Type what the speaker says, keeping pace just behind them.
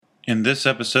In this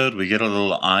episode, we get a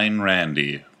little Ayn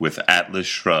Randy with Atlas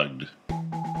Shrugged.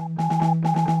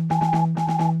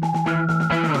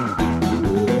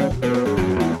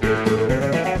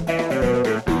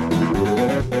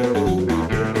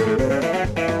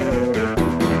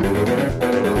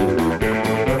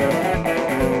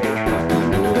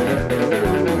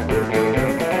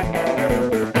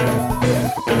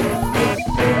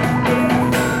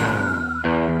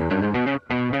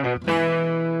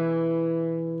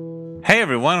 Hey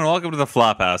everyone, and welcome to the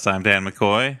Flophouse. I'm Dan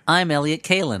McCoy. I'm Elliot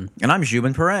Kalin. And I'm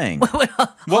Zhubin Parang.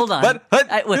 Hold on.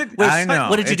 I know.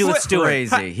 What did you do with It's Stuart?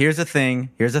 Crazy. Here's the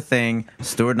thing.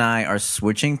 Stuart and I are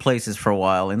switching places for a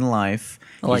while in life.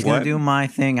 He's going to do my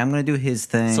thing. I'm going to do his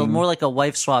thing. So more like a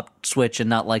wife swap switch and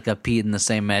not like a Pete in the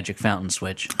same magic fountain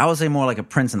switch. I would say more like a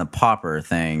Prince and the Pauper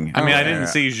thing. I mean, I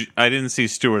didn't see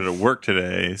Stuart at work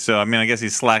today, so I mean, I guess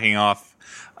he's slacking off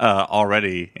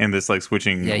already in this like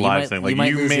switching live thing. Like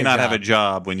you may not have a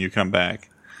job when you come back.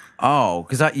 Oh,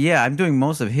 because I'm doing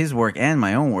most of his work and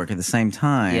my own work at the same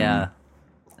time. Yeah.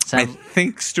 I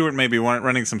think Stuart may be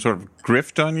running some sort of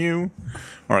grift on you,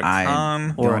 or a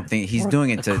con. Or I think he's doing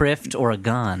it to crift or a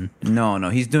gun. No,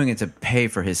 he's doing it to pay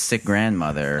for his sick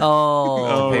grandmother.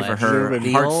 Oh, to pay for her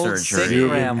the heart old surgery. sick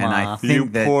grandma. And I think You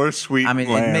that poor sweet I mean,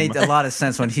 lamb. it made a lot of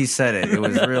sense when he said it. It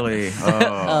was really.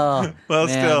 Oh, Well,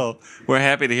 man. still, we're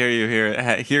happy to hear you here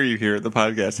at the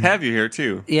podcast. Have you here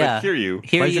too? Yeah. But hear you.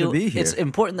 Pleasure to be here. It's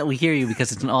important that we hear you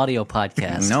because it's an audio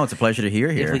podcast. No, it's a pleasure to hear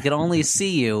If here. we could only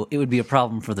see you, it would be a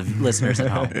problem for the listeners at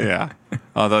home. Yeah.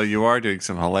 Although you are doing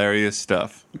some hilarious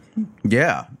stuff.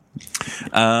 Yeah.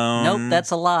 Nope,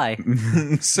 that's a lie.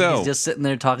 So He's just sitting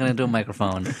there talking into a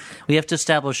microphone. We have to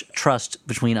establish trust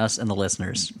between us and the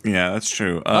listeners. yeah, that's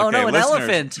true. Oh Okay, no, an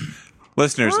elephant!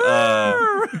 Listeners,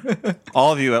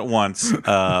 all of you at once,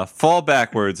 fall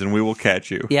backwards and we will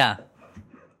catch you. Yeah.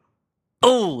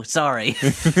 Oh, sorry.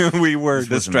 We were This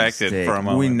was a distracted mistake. for a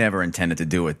moment. We never intended to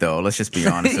do it, though. Let's just be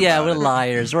honest. Yeah, about we're it.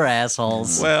 liars. We're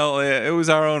assholes. Well, it was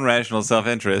our own rational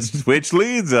self-interest, which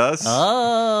leads us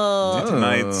Oh. to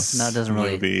tonight's No, it doesn't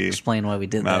really movie. explain why we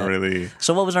did Not that. really.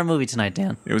 So what was our movie tonight,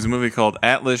 Dan? It was a movie called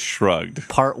Atlas Shrugged.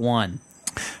 Part 1.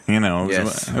 You know,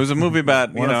 Yes. it was a movie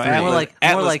about One of three.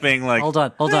 Atlas being like, hold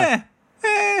on. eh.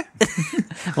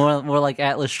 More like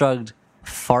Atlas Shrugged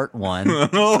Fart 1.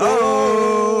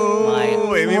 Oh, My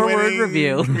Emmy-winning four-word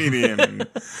review. comedian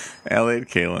Elliot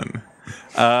Kalin.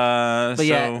 But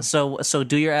yeah, so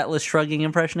do your Atlas Shrugging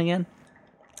impression again.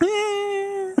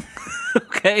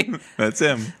 Okay. That's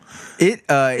him. It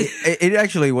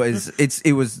actually was.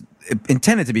 It was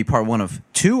intended to be part 1 of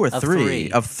 2 or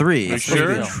 3 of 3. You It's supposed to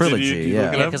be sure? a trilogy. Did you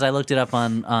look it Yeah, up? because I looked it up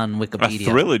on A Wikipedia.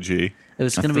 trilogy. It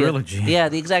was A going to be trilogy.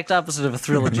 the exact opposite of a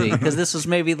trilogy, because this was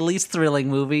maybe the least thrilling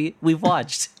movie we've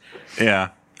watched. Yeah.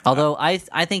 Although I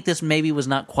think this maybe was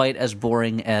not quite as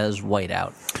boring as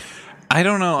Whiteout. I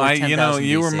don't know. Or 10,000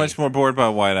 You were BC. much more bored by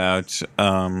Whiteout.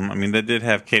 I mean, they did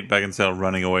have Kate Beckinsale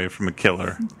running away from a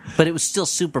killer. But it was still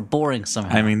super boring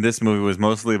somehow. I mean, this movie was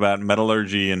mostly about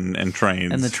metallurgy and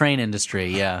trains. and the train industry,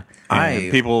 yeah.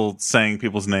 And people saying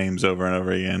people's names over and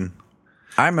over again.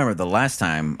 I remember the last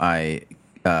time I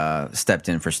stepped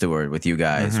in for Stuart with you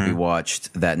guys. We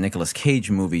watched that Nicolas Cage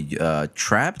movie,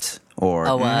 Trapped or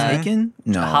Taken.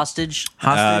 No, Hostage,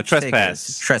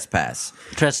 Trespass. Trespass.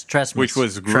 Trespass. Which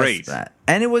was great. Trespass.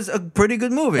 And it was a pretty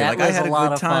good movie. That Like I was had a a lot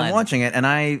good of time fun. watching it, and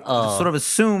I sort of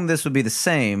assumed this would be the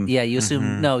same. Yeah, you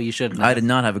assume no, you shouldn't. I did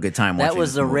not have a good time watching That was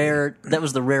this the movie.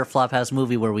 rare Flophouse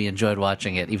movie where we enjoyed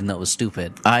watching it, even though it was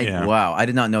stupid. Wow, I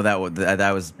did not know that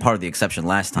was part of the exception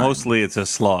last time. Mostly it's a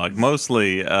slog.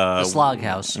 Mostly The Slog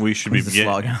House. we should be the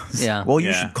Slog House. Yeah. Well, you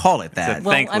Yeah. should call it that. It's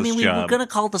Well, I thankless mean, we were job. going to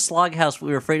call it the Slog House, but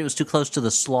we were afraid it was too close to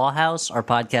the Slaw House, our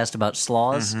podcast about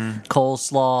slaws,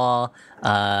 coleslaw.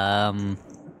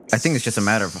 I think it's just a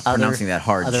matter of pronouncing that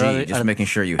hard are G, there other- just making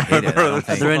sure you hate it. I don't Are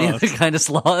think- there any other kind of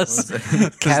slaws?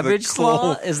 Cabbage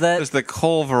slaw? Is that? There's the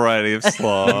coal variety of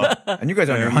slaw. And you guys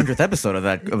are on your 100th episode of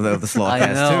that of the I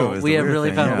Slawcast know. too. is We the have weird really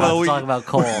thing, found yeah. a lot Well, to talk about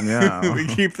coal. Yeah. We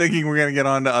keep thinking we're going to get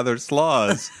on to other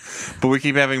slaws, but we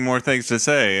keep having more things to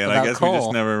say, and I About guess we just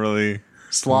coal. never really.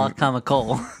 Slaw, comma,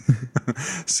 coal.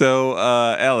 So,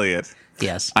 Elliot,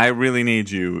 Yes. I really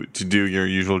need you to do your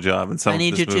usual job in some I of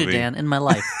need this you too, movie. Dan, in my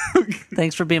life.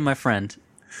 Thanks for being my friend.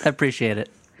 I appreciate it.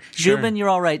 Zhubin, you're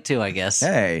all right too, I guess.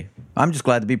 Hey, I'm just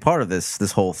glad to be part of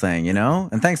this whole thing, you know?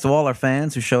 And thanks to all our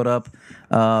fans who showed up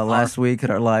last week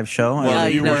at our live show. Yeah, I,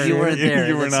 you weren't there.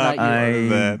 You were That's not. not you. I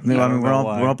that. mean, I don't we're know all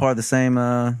why. we're all part of the same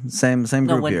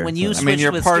group when- here. when you so. I mean,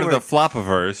 you're with part of the Stuart.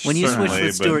 Flopaverse. When you switched certainly,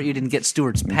 with but- Stuart, you didn't get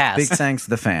Stuart's pass. Big thanks to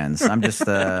the fans. I'm just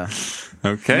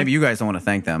Okay. maybe you guys don't want to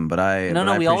thank them, but I no,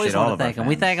 but I we always appreciate all want of to our thank him.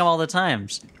 We fans. thank him all the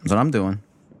times. That's what I'm doing.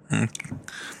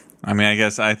 I mean, I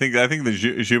think the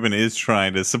Zhubin is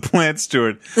trying to supplant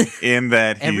Stewart in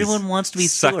that he's everyone wants to be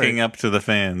sucking Stewart. up to the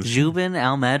fans. Zhubin,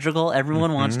 Al Madrigal,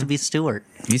 everyone wants to be Stewart.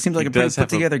 He seems like a pretty put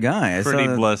together guy.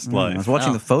 Pretty blessed life. I was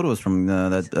watching the photos from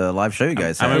that live show you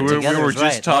guys had. I mean, we were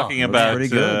just talking about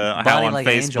how on like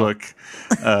Facebook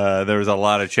there was a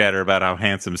lot of chatter about how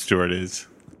handsome Stewart is.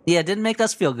 Yeah, it didn't make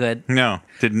us feel good. No,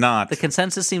 did not. The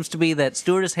consensus seems to be that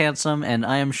Stewart is handsome and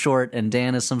I am short and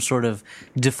Dan is some sort of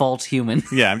default human.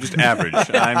 Yeah, I'm just average.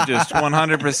 I'm just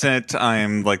 100%. I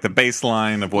am like the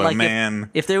baseline of what a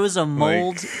man... If there was a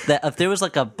mold, if there was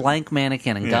like a blank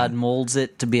mannequin and God molds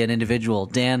it to be an individual,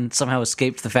 Dan somehow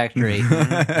escaped the factory.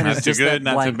 Not too good,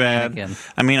 not too bad. Mannequin.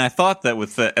 I mean, I thought that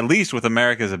with at least with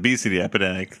America's obesity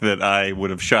epidemic that I would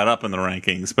have shot up in the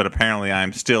rankings, but apparently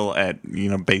I'm still at,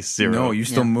 base zero. No, you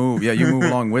still move. Yeah, you move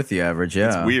along with the average. Yeah,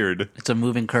 it's weird. It's a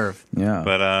moving curve. Yeah,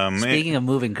 but speaking of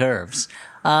moving curves,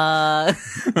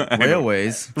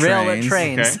 railways,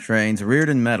 trains,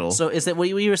 Reardon metal. So, is that what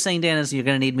you were saying, Dan? Is you're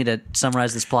going to need me to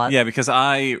summarize this plot? Yeah, because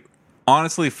I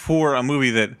honestly, for a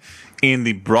movie that, in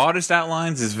the broadest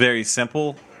outlines, is very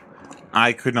simple.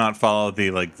 I could not follow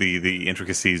the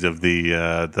intricacies of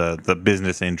the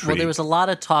business intrigue. Well, there was a lot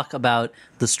of talk about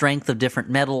the strength of different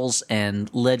metals and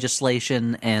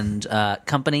legislation and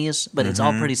companies, but it's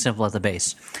all pretty simple at the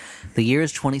base. The year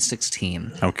is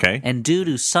 2016. Okay. And due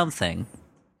to something,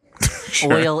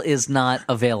 oil is not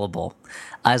available.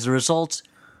 As a result,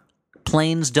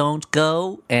 planes don't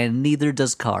go, and neither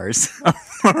does cars.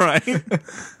 All right.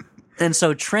 And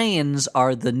so trains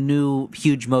are the new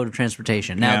huge mode of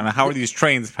transportation. Now, how are these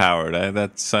trains powered? I don't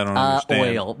understand.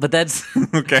 Oil, but that's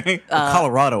okay.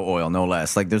 Colorado oil, no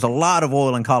less. Like, there's a lot of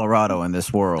oil in Colorado in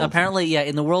this world. Apparently, yeah.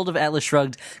 In the world of Atlas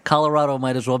Shrugged, Colorado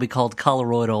might as well be called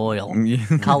Colorado oil.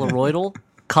 Coloroidal.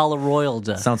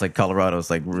 Sounds like Colorado's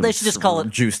like they should just call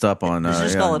it juiced up on.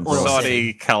 Just call it Oil Saudi,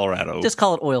 City. Colorado. Just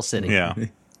call it Oil City. Yeah.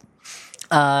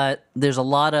 There's a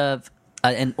lot of.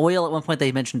 And oil, at one point,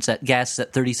 they mentioned gas is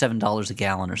at $37 a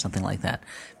gallon or something like that.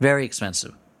 Very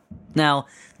expensive. Now,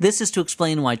 this is to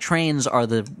explain why trains are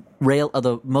the mode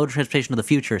of transportation of the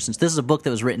future, since this is a book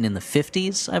that was written in the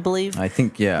 50s, I believe. I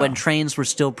think, yeah. When trains were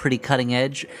still pretty cutting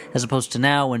edge, as opposed to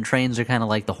now when trains are kind of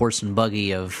like the horse and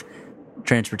buggy of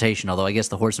transportation, although I guess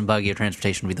the horse and buggy of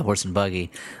transportation would be the horse and buggy.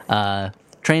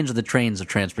 Trains are the trains of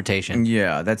transportation.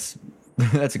 Yeah, that's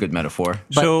a good metaphor.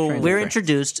 But so we're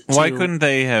introduced to... Why couldn't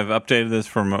they have updated this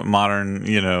from modern,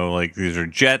 like these are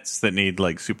jets that need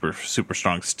like super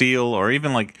strong steel, or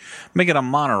even like make it a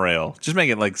monorail? Just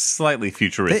make it like slightly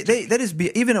futuristic. That is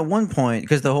even at one point,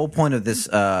 because the whole point of this,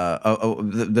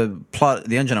 the plot,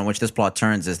 the engine on which this plot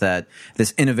turns is that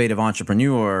this innovative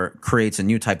entrepreneur creates a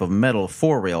new type of metal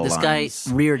for rail lines. This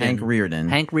guy,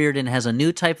 Hank Reardon has a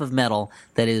new type of metal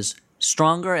that is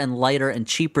stronger and lighter and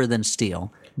cheaper than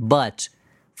steel. But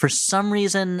for some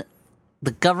reason,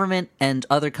 the government and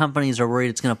other companies are worried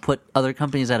it's going to put other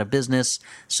companies out of business,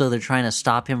 so they're trying to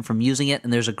stop him from using it.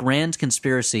 And there's a grand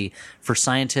conspiracy for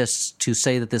scientists to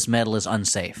say that this metal is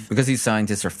unsafe. Because these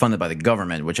scientists are funded by the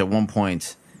government, which at one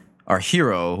point our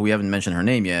hero, who we haven't mentioned her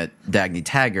name yet, Dagny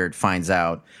Taggart, finds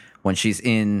out when she's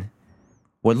in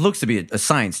what looks to be a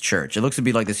science church. It looks to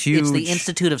be like this huge... It's the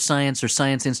Institute of Science or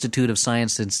Science Institute of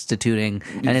Science Instituting,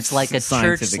 and it's like a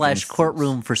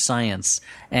church/courtroom for science.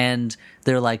 And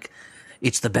they're like,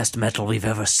 it's the best metal we've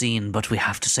ever seen, but we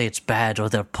have to say it's bad or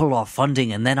they'll pull our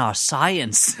funding and then our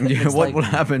science. Yeah, what will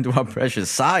happen to our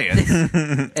precious science?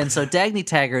 And so Dagny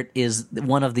Taggart is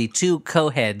one of the two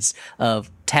co-heads of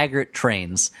Taggart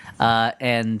Trains,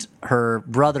 and her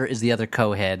brother is the other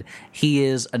co-head. He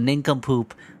is a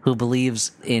nincompoop who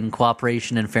believes in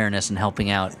cooperation and fairness and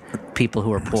helping out people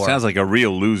who are poor. Sounds like a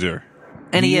real loser.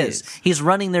 And he is. He's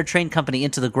running their train company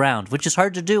into the ground, which is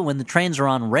hard to do when the trains are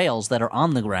on rails that are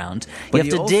on the ground. You have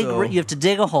to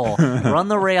dig a hole, run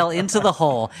the rail into the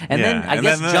hole, and then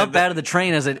jump out of the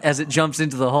train as it jumps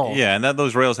into the hole. Yeah, and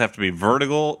those rails have to be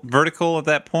vertical at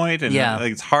that point, and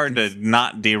it's hard to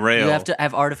not derail. You have to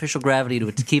have artificial gravity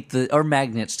to keep or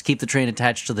magnets to keep the train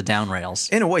attached to the down rails.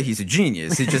 In a way, he's a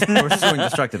genius. He's just pursuing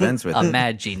destructive ends with it. A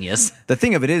mad genius. The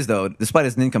thing of it is, though, despite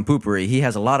his nincompoopery, he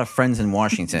has a lot of friends in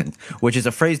Washington, which is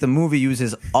a phrase the movie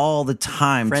uses all the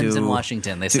time. Friends in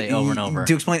Washington, they say over and over.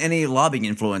 To explain any lobbying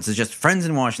influence, is just friends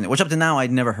in Washington, which up to now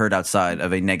I'd never heard outside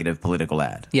of a negative political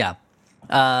ad. Yeah.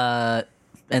 And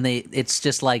it's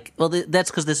just like, well,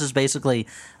 that's because this is basically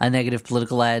a negative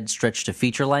political ad stretched to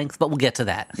feature length, but we'll get to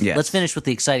that. Yes. Let's finish with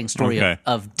the exciting story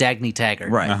of Dagny Taggart.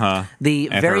 Right. Uh-huh. The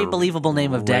very believable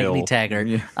name of Dagny Taggart.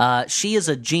 Yeah. She is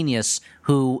a genius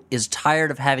who is tired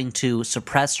of having to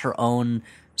suppress her own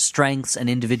strengths and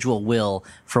individual will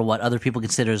for what other people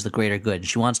consider as the greater good.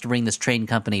 She wants to bring this train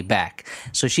company back.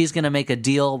 So she's going to make a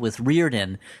deal with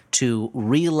Reardon to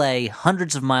relay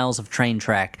hundreds of miles of train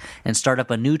track and start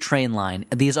up a new train line.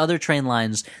 These other train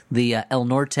lines, the El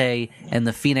Norte and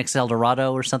the Phoenix El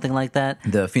Dorado or something like that.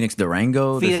 The Phoenix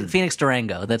Durango? Phoenix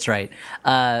Durango, that's right.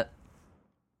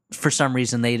 For some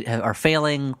reason, they are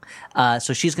failing.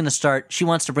 So she's going to start. She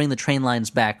wants to bring the train lines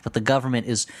back, but the government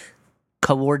is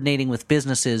coordinating with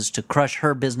businesses to crush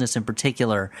her business in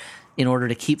particular in order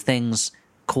to keep things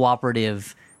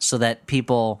cooperative so that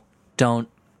people don't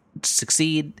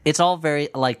succeed. It's all very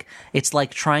it's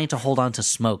like trying to hold on to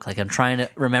smoke. Like I'm trying to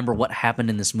remember what happened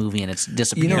in this movie and it's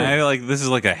disappearing. I feel like this is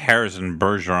like a Harrison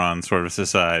Bergeron sort of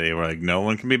society where like no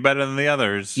one can be better than the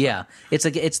others. Yeah,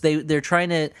 they're trying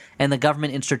to, and the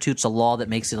government institutes a law that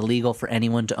makes it illegal for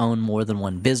anyone to own more than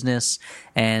one business,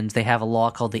 and they have a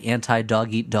law called the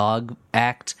Anti-Dog Eat Dog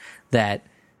Act that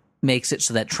makes it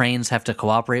so that trains have to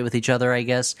cooperate with each other, I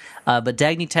guess. But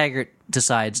Dagny Taggart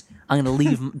decides, I'm going to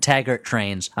leave Taggart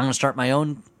Trains. I'm going to start my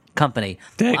own company.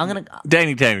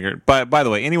 Dagny Taggart. By the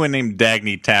way, anyone named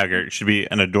Dagny Taggart should be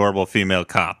an adorable female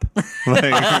cop.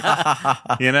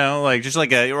 Just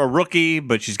like a rookie,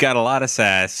 but she's got a lot of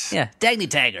sass. Yeah, Dagny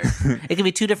Taggart. It can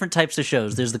be two different types of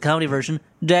shows. There's the comedy version,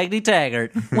 Dagny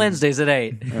Taggart, Wednesdays at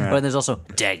 8. Yeah. Or there's also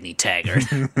Dagny Taggart.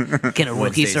 Can a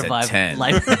rookie Wednesdays survive at 10.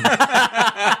 life?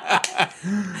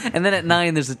 And then at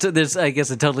 9, there's I guess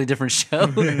a totally different show.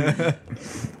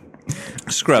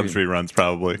 Scrubs reruns,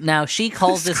 probably. Now, she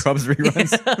calls this... Scrubs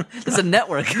reruns? It's a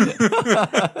network. They're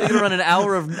going to run an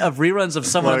hour of reruns of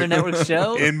some other network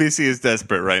show? NBC is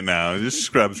desperate right now. Just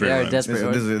Scrubs They reruns. are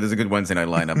desperate. This is a good Wednesday night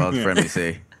lineup for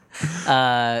NBC.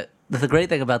 The great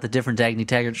thing about the different Dagny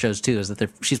Taggart shows, too, is that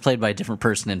she's played by a different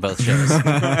person in both shows.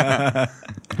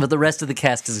 But the rest of the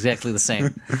cast is exactly the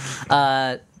same.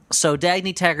 So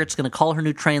Dagny Taggart's going to call her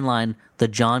new train line the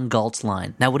John Galt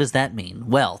line. Now, what does that mean?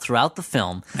 Well, throughout the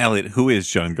film... Elliot, who is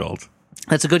John Galt?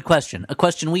 That's a good question. A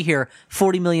question we hear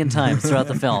 40 million times throughout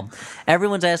the film.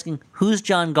 Everyone's asking, who's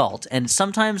John Galt? And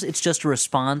sometimes it's just a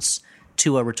response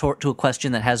to a retort to a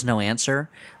question that has no answer.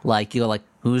 Like, you go like,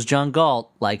 who's John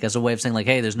Galt? Like, as a way of saying, like,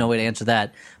 hey, there's no way to answer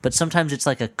that. But sometimes it's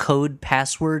like a code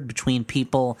password between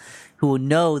people who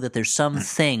know that there's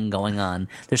something going on.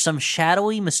 There's some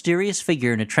shadowy, mysterious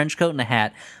figure in a trench coat and a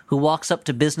hat who walks up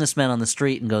to businessmen on the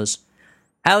street and goes,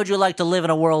 how would you like to live in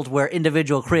a world where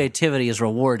individual creativity is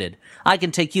rewarded? I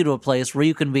can take you to a place where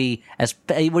you can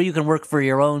where you can work for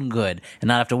your own good and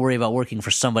not have to worry about working for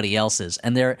somebody else's.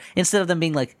 And instead of them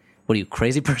being like, what are you,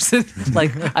 crazy person?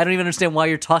 Like, I don't even understand why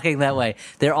you're talking that way.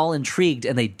 They're all intrigued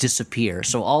and they disappear.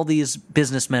 So all these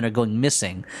businessmen are going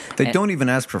missing. They don't even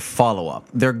ask for follow-up.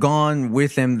 They're gone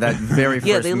with him that very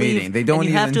first meeting. They don't and you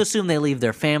even have to assume they leave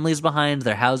their families behind,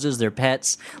 their houses, their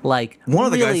pets. Like, one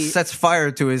of the really, guys sets fire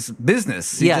to his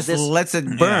business. He just lets it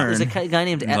burn. There's a guy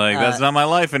named that's not my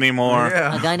life anymore.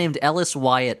 Yeah. A guy named Ellis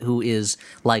Wyatt, who is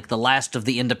like the last of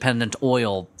the independent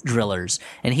oil drillers,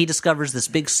 and he discovers this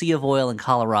big sea of oil in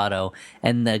Colorado,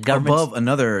 and the government above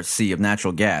another sea of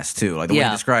natural gas too. Like the way he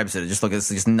describes it, just it's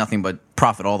just nothing but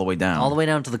profit all the way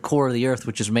down, to the core of the earth,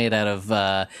 which is made out of,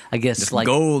 I guess, just like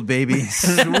gold, baby,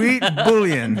 sweet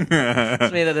bullion.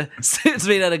 It's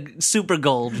made out of super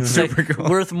gold,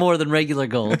 worth more than regular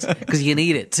gold because you can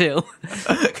eat it too.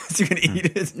 Because you can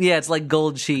eat it. Yeah, it's like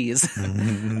gold cheese.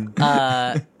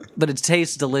 But it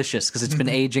tastes delicious because it's been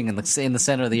aging in the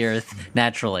center of the earth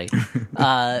naturally.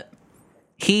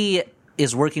 He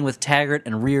is working with Taggart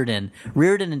and Reardon.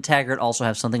 Reardon and Taggart also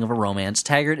have something of a romance.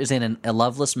 Taggart is in a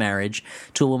loveless marriage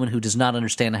to a woman who does not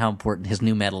understand how important his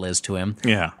new metal is to him.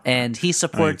 Yeah. And he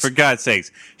supports... for God's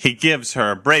sakes, he gives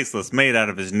her a bracelet made out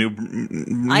of his new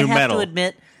metal. I have to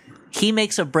admit, he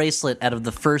makes a bracelet out of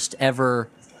the first ever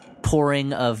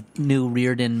pouring of new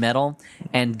Reardon metal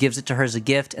and gives it to her as a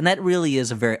gift, and that really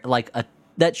is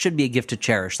that should be a gift to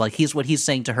cherish. Like, what he's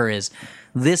saying to her is,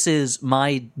 this is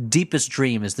my deepest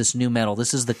dream, is this new metal.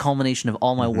 This is the culmination of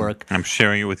all my work. I'm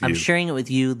sharing it with you. I'm sharing it with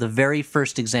you. The very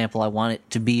first example, I want it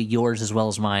to be yours as well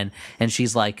as mine. And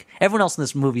she's like, everyone else in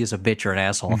this movie is a bitch or an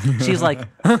asshole. She's like,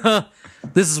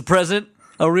 this is a present.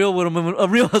 A real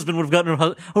husband would have gotten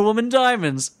her woman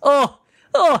diamonds. Oh,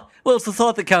 well, it's the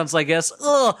thought that counts, I guess.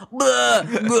 Blah,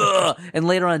 blah. And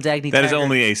later on, Dagny That Taggart, is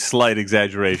only a slight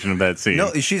exaggeration of that scene.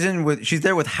 No, she's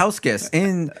there with house guests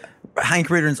in Hank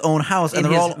Reardon's own house, and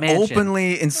In they're his all mansion.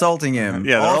 openly insulting him.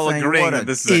 Yeah, they're all saying, agreeing "What that an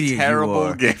this is a idiot you terrible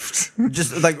are." gift.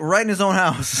 Just like right in his own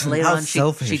house. Later How on,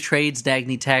 selfish. she trades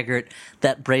Dagny Taggart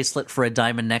that bracelet for a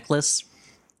diamond necklace.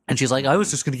 And she's like, I was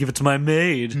just going to give it to my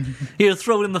maid. Here,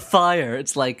 throw it in the fire.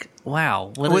 It's like,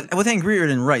 wow. With Hank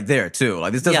Reardon right there, too.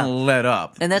 Like, this doesn't let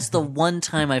up. And that's the one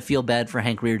time I feel bad for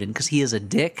Hank Reardon, because he is a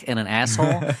dick and an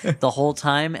asshole the whole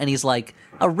time. And he's like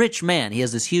a rich man. He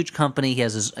has this huge company. He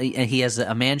has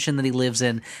a mansion that he lives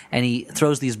in, and he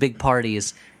throws these big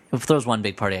parties. Throws one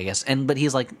big party, I guess. But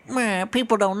he's like, meh,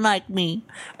 people don't like me.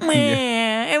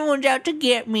 Meh, everyone's out to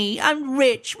get me. I'm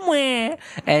rich. Meh.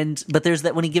 But there's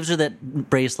that, when he gives her that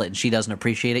bracelet and she doesn't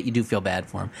appreciate it, you do feel bad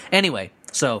for him. Anyway,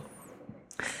 so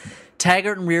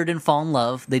Taggart and Reardon fall in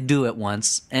love. They do it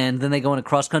once, and then they go on a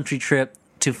cross-country trip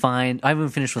to find... I haven't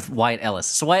finished with Wyatt Ellis.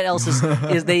 So Wyatt Ellis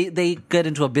is they get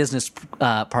into a business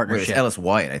partnership. Wait, it's Ellis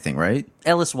Wyatt, I think, right?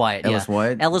 Ellis Wyatt, Ellis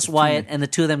Wyatt? Ellis Wyatt, and the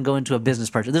two of them go into a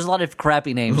business partnership. There's a lot of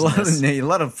crappy names in this. A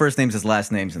lot of first names as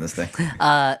last names in this thing.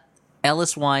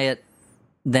 Ellis Wyatt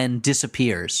then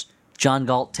disappears. John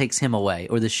Galt takes him away,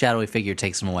 or the shadowy figure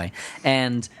takes him away.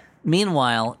 And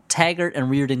meanwhile, Taggart and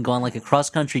Reardon go on like a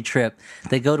cross-country trip.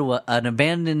 They go to an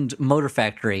abandoned motor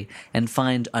factory and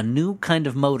find a new kind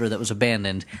of motor that was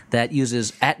abandoned that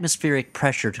uses atmospheric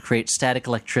pressure to create static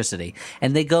electricity.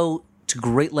 And they go to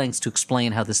great lengths to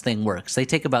explain how this thing works. They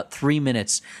take about 3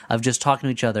 minutes of just talking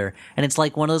to each other, and it's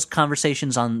like one of those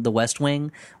conversations on The West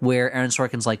Wing where Aaron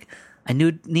Sorkin's like, I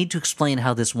need to explain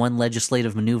how this one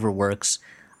legislative maneuver works.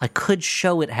 I could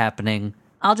show it happening.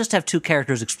 I'll just have two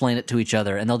characters explain it to each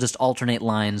other, and they'll just alternate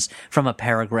lines from a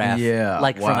paragraph,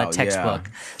 from a textbook.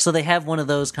 Yeah. So they have one of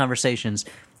those conversations,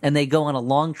 and they go on a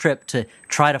long trip to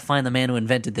try to find the man who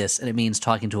invented this. And it means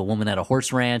talking to a woman at a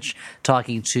horse ranch,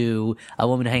 talking to a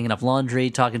woman hanging up laundry,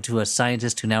 talking to a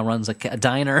scientist who now runs a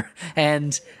diner,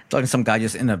 and talking to some guy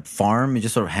just in a farm,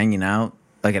 just sort of hanging out,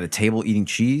 like at a table eating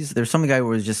cheese. There's some guy who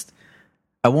was just...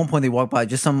 At one point, they walk by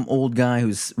just some old guy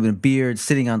who's with a beard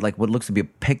sitting on like what looks to be a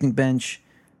picnic bench.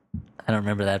 I don't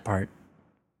remember that part.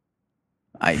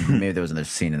 Maybe there was another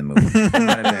scene in the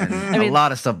movie. A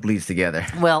lot of stuff bleeds together.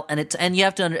 Well, and you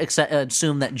have to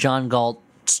assume that John Galt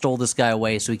stole this guy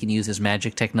away so he can use his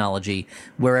magic technology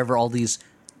wherever all these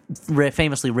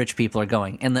famously rich people are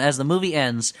going. And as the movie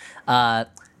ends,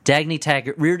 Dagny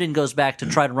Taggart, Reardon goes back to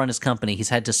try to run his company. He's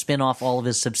had to spin off all of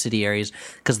his subsidiaries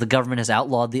because the government has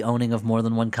outlawed the owning of more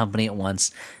than one company at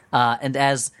once. And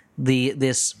as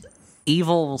this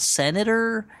evil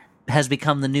senator has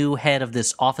become the new head of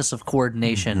this Office of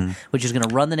Coordination, which is going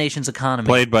to run the nation's economy.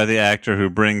 Played by the actor who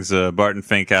brings Barton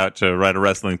Fink out to write a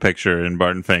wrestling picture in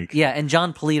Barton Fink. Yeah, and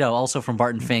John Polito, also from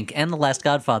Barton Fink, and The Last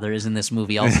Godfather is in this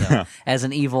movie also, as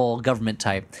an evil government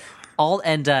type. All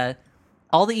the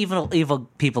evil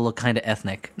people look kind of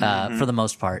ethnic for the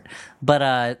most part. But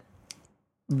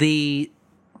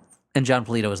and John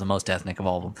Polito is the most ethnic of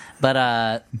all of them.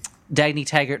 But Dagny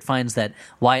Taggart finds that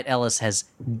Wyatt Ellis has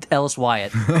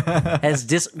Wyatt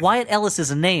Ellis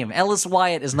is a name. Ellis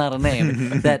Wyatt is not a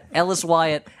name. That Ellis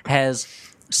Wyatt has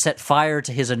set fire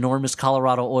to his enormous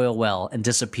Colorado oil well and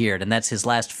disappeared, and that's his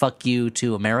last fuck you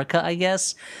to America, I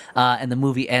guess. And the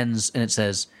movie ends, and it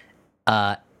says,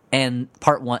 "And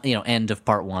part one, end of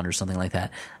part one," or something like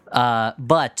that.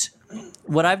 But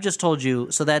what I've just told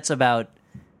you, so that's about.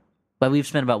 But we've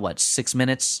spent about 6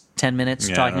 minutes, 10 minutes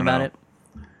talking about it.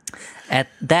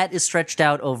 That is stretched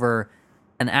out over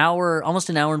an hour, almost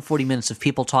an hour and 40 minutes of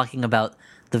people talking about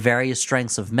the various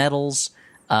strengths of metals,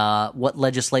 what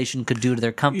legislation could do to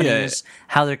their companies,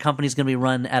 how their company's going to be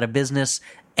run out of business,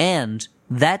 and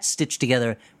that's stitched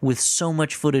together with so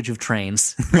much footage of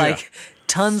trains.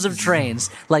 Tons of trains.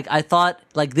 I thought,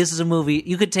 this is a movie,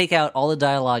 you could take out all the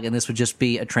dialogue and this would just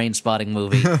be a train spotting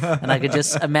movie. And I could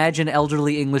just imagine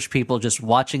elderly English people just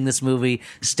watching this movie,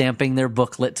 stamping their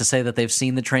booklet to say that they've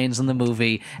seen the trains in the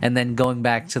movie, and then going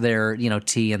back to their,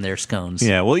 tea and their scones.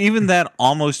 Yeah, well, even that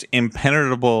almost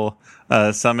impenetrable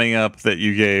summing up that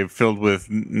you gave, filled with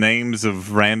names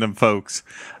of random folks,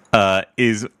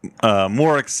 is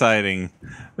more exciting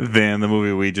than the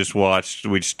movie we just watched,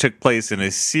 which took place in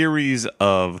a series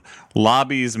of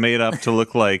lobbies made up to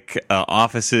look like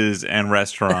offices and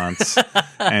restaurants,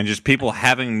 and just people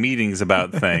having meetings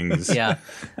about things. Yeah,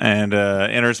 and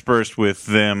interspersed with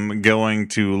them going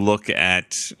to look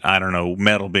at, I don't know,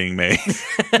 metal being made.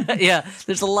 Yeah,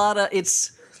 there's a lot of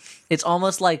it's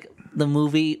almost like the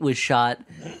movie was shot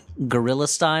guerrilla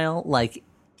style.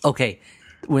 Okay,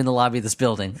 we're in the lobby of this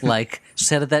building.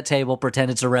 Sit at that table,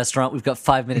 pretend it's a restaurant. We've got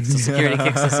 5 minutes till security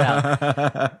kicks us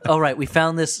out. All right, we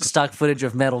found this stock footage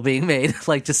of metal being made.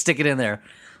 Just stick it in there.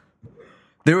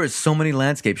 There were so many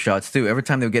landscape shots, too. Every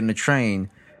time they would get in a train,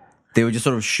 they would just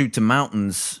sort of shoot to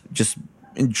mountains, just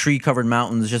in tree-covered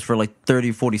mountains just for like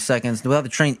 30, 40 seconds without the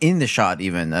train in the shot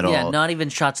even at all. Yeah, not even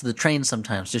shots of the train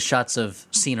sometimes, just shots of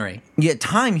scenery. Yeah,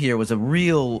 time here was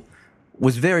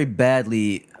very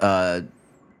badly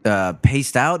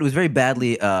paced out. It was very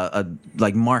badly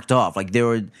like marked off. Like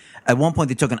at one point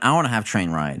they took an hour and a half train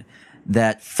ride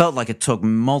that felt like it took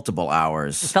multiple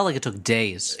hours. It felt like it took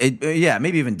days. Yeah,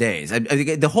 maybe even days.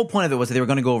 The whole point of it was that they were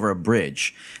going to go over a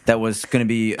bridge that was going to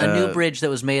be a new bridge that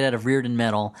was made out of Reardon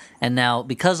metal, and now,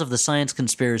 because of the science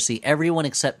conspiracy, everyone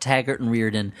except Taggart and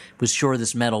Reardon was sure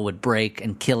this metal would break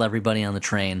and kill everybody on the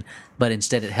train, but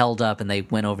instead it held up and they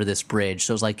went over this bridge.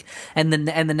 So it was like, and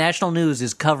the national news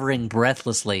is covering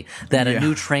breathlessly that a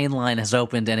new train line has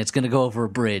opened and it's going to go over a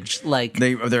bridge. Like,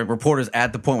 there are reporters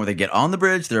at the point where they get on the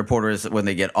bridge, the reporters when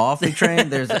they get off the train.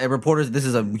 There's reporters. This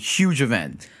is a huge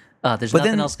event. There's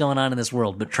nothing else going on in this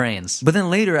world but trains. But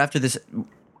then later, after this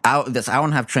hour and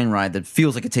a half train ride that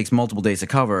feels like it takes multiple days to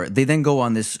cover, they then go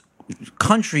on this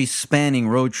country-spanning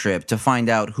road trip to find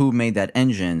out who made that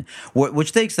engine,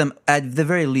 which takes them, at the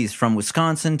very least, from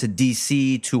Wisconsin to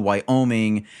D.C. to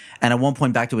Wyoming, and at one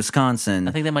point back to Wisconsin.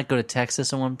 I think they might go to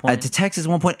Texas at one point. To Texas at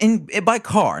one point, by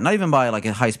car, not even by like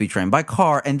a high-speed train, by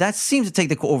car, and that seems to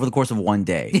take over the course of one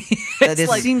day. It's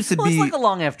like a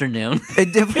long afternoon.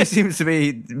 It definitely seems to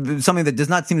be something that does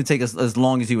not seem to take us as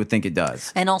long as you would think it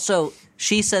does. And also,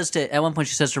 at one point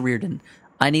she says to Reardon,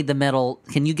 I need the metal.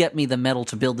 Can you get me the metal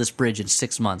to build this bridge in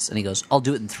 6 months? And he goes, I'll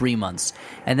do it in 3 months.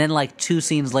 And then like 2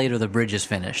 scenes later, the bridge is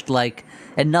finished.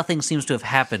 And nothing seems to have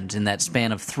happened in that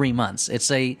span of 3 months.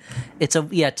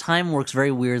 Time works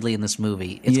very weirdly in this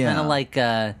movie. It's kind of like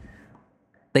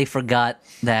they forgot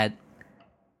that,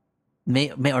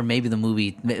 or maybe the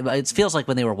movie. It feels like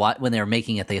when they were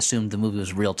making it, they assumed the movie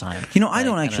was real time. I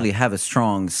don't actually have a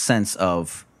strong sense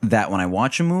of that when I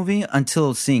watch a movie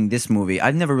until seeing this movie.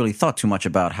 I've never really thought too much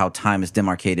about how time is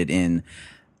demarcated in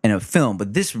a film,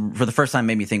 but this for the first time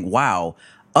made me think, wow,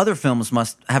 other films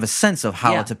must have a sense of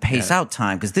how to pace out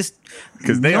time, because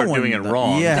they are doing it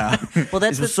wrong. Yeah. Well,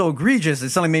 this was so egregious. It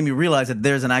suddenly made me realize that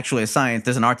there's actually a science,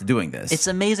 there's an art to doing this. It's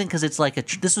amazing because it's like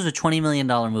this was a $20 million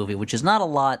movie, which is not a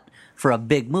lot for a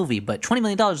big movie, but $20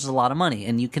 million is a lot of money,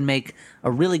 and you can make a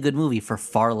really good movie for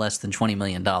far less than $20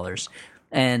 million.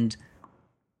 And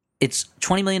it's a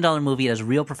 $20 million movie. It has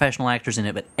real professional actors in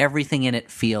it, but everything in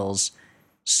it feels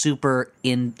super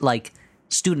like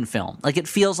student film. Like, it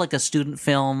feels like a student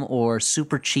film or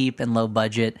super cheap and low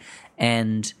budget.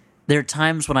 And there are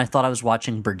times when I thought I was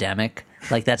watching Birdemic.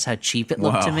 Like, that's how cheap it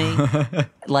looked to me.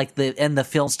 Like, the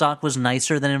film stock was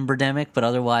nicer than in Birdemic, but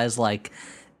otherwise, like,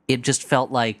 it just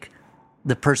felt like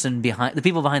the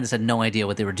people behind this had no idea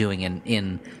what they were doing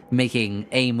in making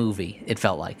a movie. It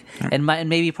felt like, and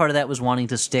maybe part of that was wanting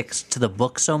to stick to the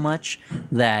book so much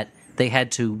that they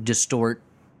had to distort.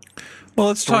 Well,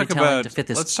 let's talk about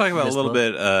a little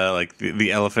bit like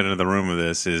the elephant in the room of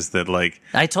this is that, like,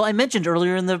 I mentioned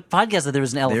earlier in the podcast that there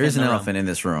was an elephant. There is an elephant in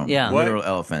this room. Yeah, literal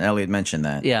elephant. Elliot mentioned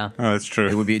that. Yeah, oh, that's true.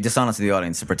 It would be dishonest to the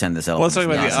audience to pretend this elephant. Well,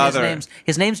 let's talk about the other.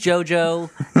 His name's JoJo,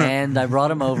 and I brought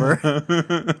him over.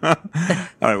 All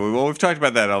right. Well, we've talked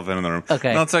about that elephant in the room.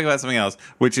 Okay. Now let's talk about something else,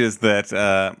 which is that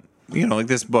like,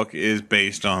 this book is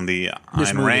based on the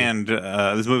Ayn Rand.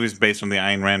 This movie is based on the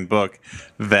Ayn Rand book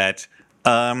that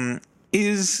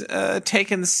is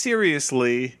taken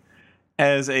seriously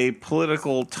as a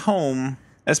political tome,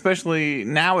 especially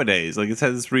nowadays. Like, it's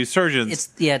had this resurgence.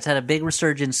 It's had a big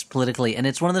resurgence politically, and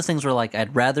it's one of those things where, like,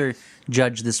 I'd rather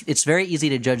judge this. It's very easy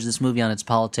to judge this movie on its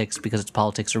politics because its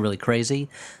politics are really crazy,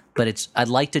 but I'd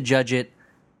like to judge it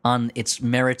on its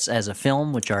merits as a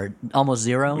film, which are almost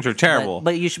zero, which are terrible.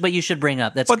 But you should bring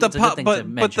up that's a good thing to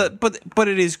mention. But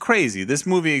it is crazy. This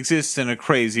movie exists in a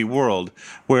crazy world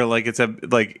where, like,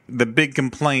 the big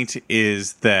complaint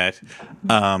is that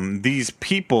these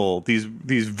people, these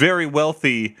very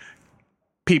wealthy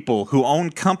people who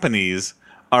own companies,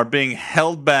 are being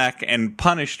held back and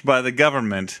punished by the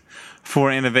government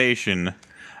for innovation.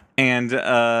 And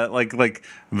like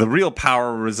the real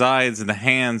power resides in the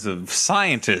hands of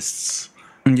scientists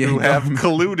who have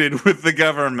colluded with the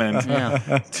government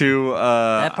to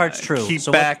that part's true. Keep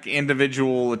back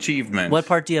individual achievement. What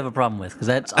part do you have a problem with? Because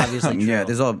that's obviously true. Yeah,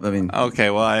 there's all. I mean,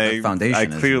 okay. Well, I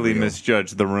clearly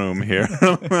misjudged the room here.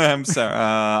 I'm sorry.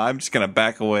 I'm just gonna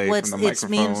back away from the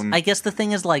microphone. I guess the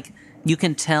thing is, like, you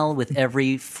can tell with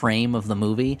every frame of the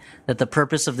movie that the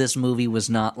purpose of this movie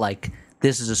was not like,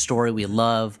 this is a story we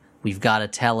love, we've got to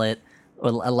tell it,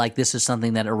 or like, this is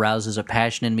something that arouses a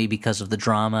passion in me because of the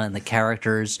drama and the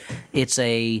characters. It's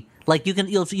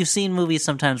you've seen movies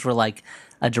sometimes where, like,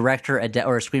 a director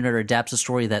or a screenwriter adapts a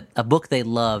story a book they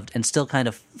loved and still kind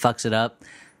of fucks it up.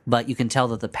 but you can tell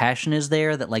that the passion is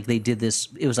there, that like they did this,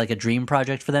 it was like a dream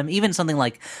project for them. Even something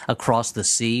like Across the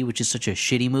Sea, which is such a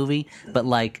shitty movie, but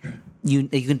like you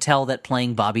can tell that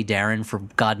playing Bobby Darin for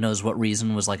God knows what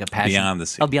reason was like a passion. Beyond the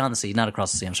Sea. Oh, Beyond the Sea, not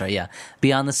Across the Sea, I'm sorry, yeah.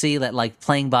 Beyond the Sea, that like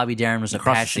playing Bobby Darin was a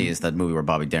Across passion. the Sea is that movie where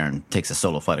Bobby Darin takes a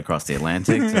solo flight across the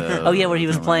Atlantic. Oh yeah, where he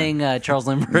was playing Charles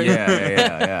Lindbergh.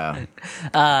 Yeah.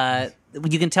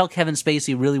 You can tell Kevin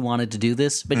Spacey really wanted to do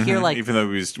this, but here, like, even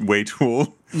though he was way too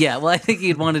old. yeah, well, I think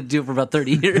he'd wanted to do it for about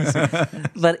 30 years.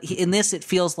 But in this, it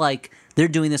feels like they're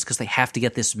doing this because they have to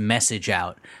get this message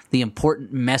out, the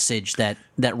important message that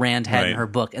Rand had in her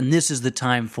book, and this is the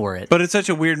time for it. But it's such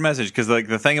a weird message because, like,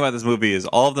 the thing about this movie is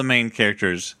all of the main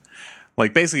characters,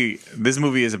 like, basically, this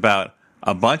movie is about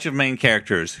a bunch of main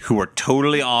characters who are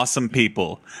totally awesome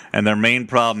people, and their main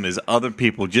problem is other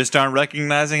people just aren't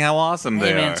recognizing how awesome they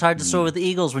Hey man, are. it's hard to soar with the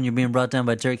eagles when you're being brought down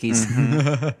by turkeys.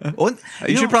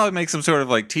 You should probably make some sort of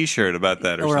like T-shirt about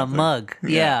that, Or something. a mug.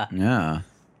 Yeah. Yeah.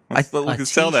 We A can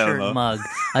sell that T-shirt though. mug.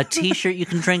 A T-shirt you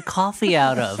can drink coffee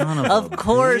out of. Of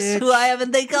course. Why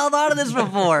haven't they called out of this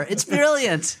before? It's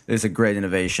brilliant. It's a great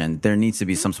innovation. There needs to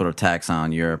be some sort of tax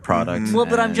on your product. Well,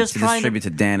 but I'm and just to trying to- distribute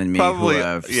to Dan and me Probably, who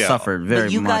have yeah. suffered very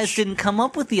But you much. guys didn't come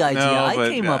up with the idea. No, I but,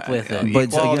 came up with it. But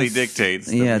it's equality against- dictates.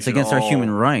 that Yeah, we it's should against our all-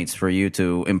 human rights for you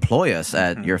to employ us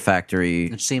at your factory.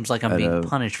 It seems like I'm at being a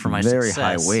punished for my very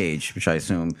success. high wage, which I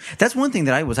assume. That's one thing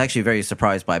that I was actually very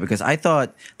surprised by, because I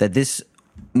thought that this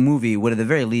movie would at the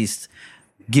very least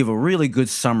give a really good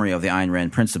summary of the Ayn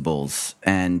Rand principles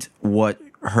and what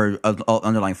her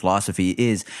underlying philosophy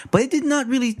is, but it did not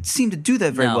really seem to do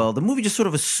that very No. well. The movie just sort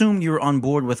of assumed you were on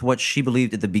board with what she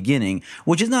believed at the beginning,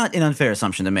 which is not an unfair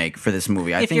assumption to make for this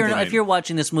movie. I If think you're that- if you're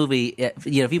watching this movie, if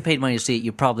you paid money to see it,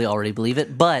 you probably already believe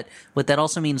it. But what that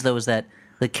also means, though, is that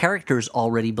the characters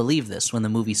already believe this when the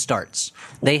movie starts.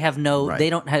 They have they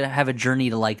don't have a journey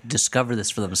to like discover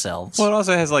this for themselves. Well, it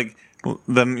also has like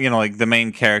like the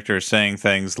main character saying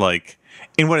things like,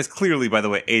 in what is clearly, by the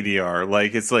way, ADR.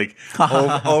 Like it's like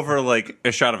over like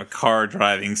a shot of a car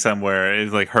driving somewhere.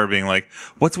 It's like her being like,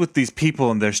 "What's with these people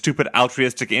and their stupid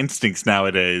altruistic instincts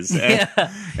nowadays?" And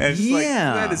it's just like,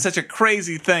 that is such a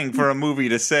crazy thing for a movie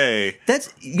to say.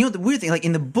 That's the weird thing. Like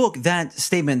in the book, that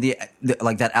statement, the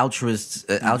like that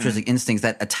altruistic instincts,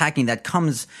 that attacking, that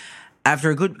comes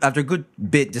after a good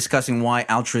bit discussing why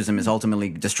altruism is ultimately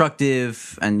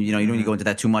destructive, and you don't need to go into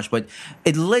that too much, but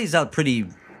it lays out pretty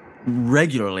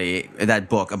regularly in that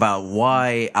book about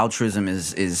why altruism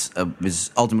is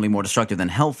ultimately more destructive than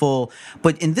helpful.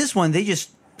 But in this one, they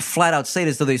just flat out say it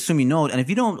as though they assume you know it, and if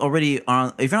you're not already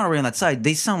on that side,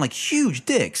 they sound like huge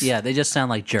dicks. Yeah, they just sound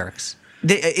like jerks.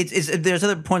 There's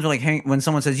other points where, like, Hank, when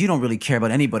someone says, "You don't really care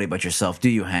about anybody but yourself, do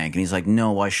you, Hank?" And he's like,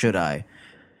 "No, why should I?"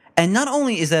 And not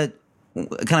only is that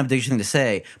kind of a dickish thing to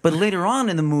say, but later on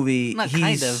in the movie, Not he's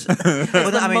kind of.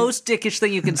 The most dickish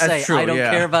thing you can say. true, I don't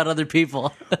yeah. care about other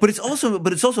people. But it's also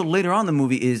later on in the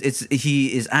movie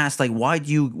he is asked, like, why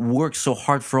do you work so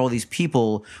hard for all these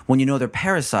people when you know they're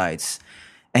parasites?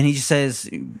 And he just says,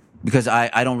 because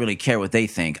I don't really care what they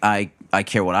think. I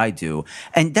care what I do.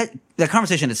 And that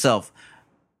conversation itself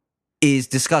is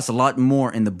discussed a lot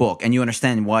more in the book, and you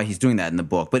understand why he's doing that in the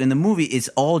book. But in the movie, it's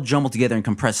all jumbled together and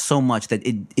compressed so much that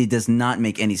it does not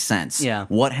make any sense. Yeah.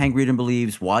 What Hank Rearden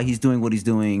believes, why he's doing what he's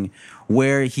doing,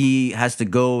 where he has to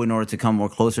go in order to come more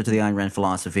closer to the Ayn Rand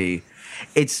philosophy.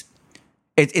 It's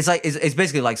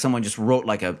basically like someone just wrote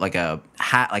like a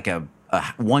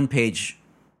 1-page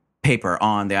paper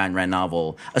on the Ayn Rand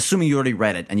novel, assuming you already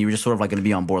read it and you were just sort of like going to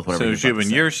be on board with whatever. So,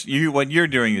 Zhubin, what you're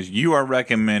doing is you are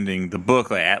recommending the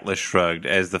book like Atlas Shrugged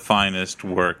as the finest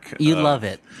work. You love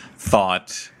it.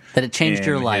 Thought That it changed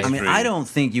your in life. I mean, history. I don't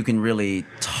think you can really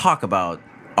talk about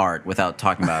art without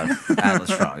talking about Atlas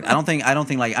Shrugged. I don't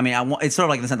think like, I mean, it's sort of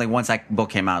like in the sense like once that book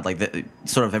came out, like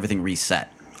sort of everything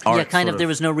reset. Yeah, kind of. There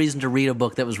was no reason to read a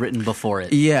book that was written before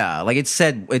it. Yeah, like it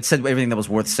said everything that was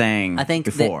worth saying. I think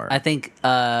before.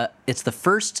 It's the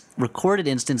first recorded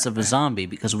instance of a zombie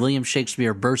because William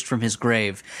Shakespeare burst from his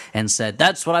grave and said,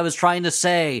 "That's what I was trying to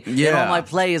say in all my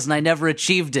plays, and I never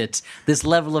achieved it. This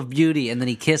level of beauty." And then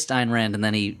he kissed Ayn Rand, and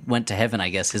then he went to heaven. I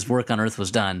guess his work on Earth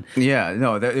was done. Yeah,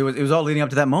 no, it was all leading up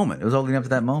to that moment. You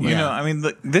know, I mean,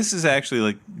 this is actually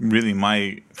like really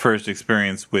my first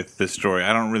experience with this story.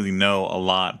 I don't really know a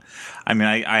lot. I mean,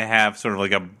 I have sort of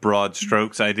like a broad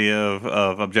strokes idea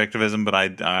of objectivism, but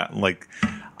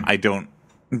I don't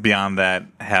beyond that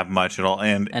have much at all.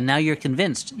 And now you're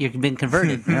convinced. You've been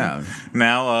converted. Yeah.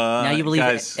 now you believe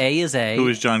guys, A is A. Who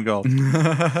is John Galt?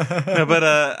 No, but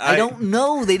I don't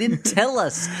know. They didn't tell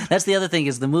us. That's the other thing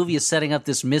is the movie is setting up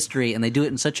this mystery, and they do it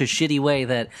in such a shitty way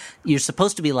that you're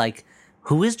supposed to be like,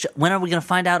 when are we going to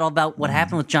find out all about what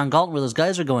happened with John Galt, where those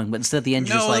guys are going? But instead at the end,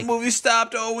 you're just like, the movie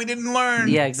stopped. Oh, we didn't learn.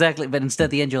 Yeah, exactly. But instead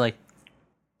at the end, you're like,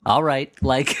 all right,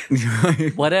 like,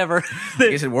 whatever. I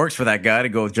guess it works for that guy to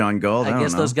go with John Galt. I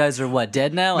guess those guys are,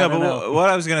 dead now? No, but what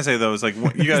I was going to say, though, is, like,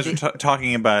 you guys were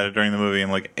talking about it during the movie,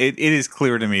 and, like, it is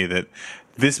clear to me that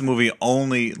this movie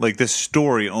this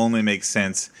story only makes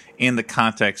sense in the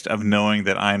context of knowing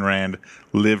that Ayn Rand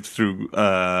lived through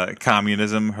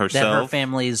communism herself.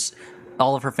 That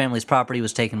all of her family's property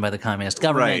was taken by the communist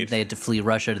government. Right. They had to flee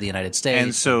Russia to the United States.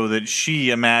 And so that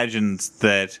she imagines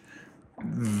that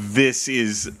this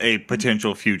is a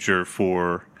potential future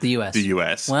for the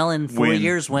U.S. Well, in 4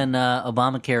 years, when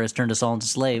Obamacare has turned us all into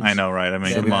slaves. I know, right? I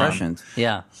mean, She'll be prescient.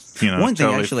 Yeah. One thing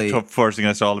totally forcing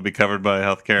us all to be covered by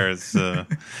healthcare is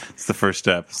it's the first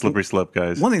step. Slippery slope,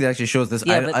 guys. One thing that actually shows this,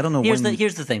 I don't know. Here's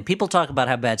the thing: people talk about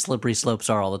how bad slippery slopes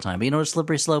are all the time, but you know what a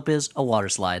slippery slope is? A water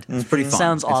slide. It's pretty fun.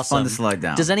 Sounds awesome. It's fun to slide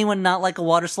down. Does anyone not like a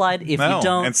water slide? If you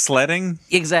don't, and sledding,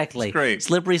 exactly. It's great.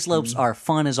 Slippery slopes are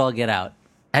fun as all get out.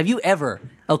 Have you ever?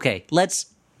 Okay, let's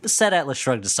set Atlas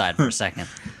Shrugged aside for a second.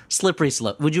 Slippery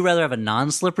slope. Would you rather have a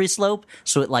non-slippery slope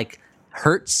so it like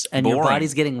hurts and your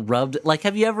body's getting rubbed? Like,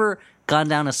 have you ever gone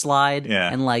down a slide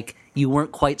and like you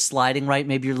weren't quite sliding right?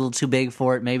 Maybe you're a little too big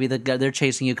for it. Maybe they're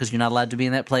chasing you because you're not allowed to be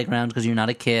in that playground because you're not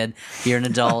a kid. You're an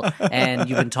adult and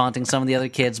you've been taunting some of the other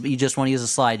kids, but you just want to use a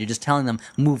slide. You're just telling them,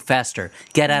 move faster,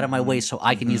 get out of my way so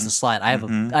I can use the slide. I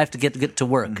have to get to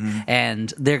work,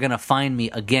 and they're gonna find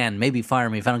me again. Maybe fire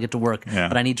me if I don't get to work.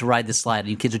 But I need to ride this slide, and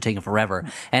you kids are taking forever.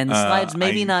 And the slide's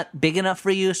maybe not big enough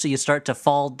for you, so you start to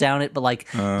fall down it. But like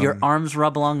your arms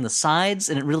rub along the sides,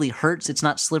 and it really hurts. It's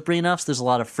not slippery enough. So there's a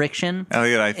lot of friction.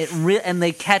 Elliot, And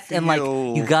they catch, and like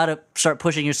you gotta start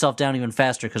pushing yourself down even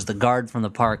faster because the guard from the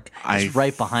park is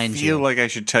right behind you. I feel like I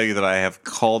should tell you that I have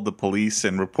called the police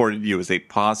and reported you as a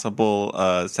possible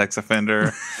sex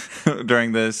offender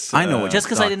during this. I know. Just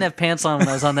because I didn't have pants on when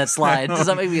I was on that slide does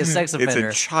that make me a sex offender?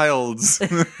 It's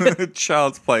a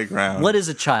child's playground. What is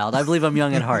a child? I believe I'm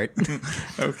young at heart.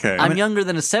 Okay, I'm younger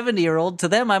than a 70-year-old. To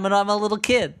them, I'm a little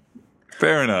kid.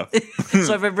 Fair enough.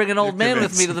 So if I bring an old man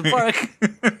with me to the park.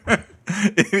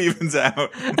 It evens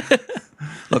out.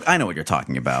 Look, I know what you're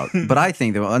talking about, but I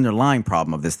think the underlying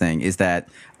problem of this thing is that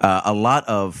a lot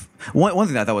of one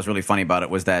thing that I thought was really funny about it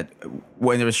was that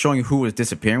when they were showing who was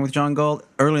disappearing with John Galt,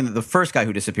 early the first guy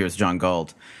who disappears, John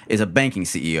Galt, is a banking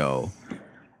CEO.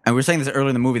 And we were saying this earlier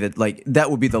in the movie that like that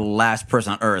would be the last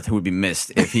person on Earth who would be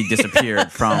missed if he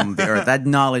disappeared from the Earth. That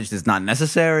knowledge is not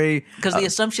necessary. Because the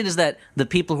assumption is that the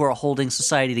people who are holding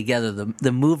society together,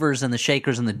 the movers and the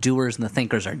shakers and the doers and the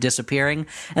thinkers are disappearing.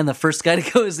 And the first guy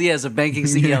to go is as a banking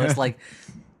CEO. It's like,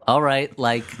 all right,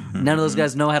 like none of those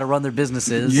guys know how to run their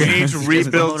businesses. We need to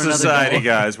rebuild society,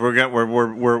 guys.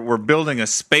 We're building a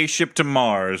spaceship to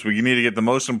Mars. We need to get the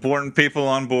most important people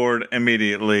on board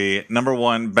immediately. Number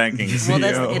one, banking CEO.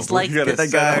 Well, it's like that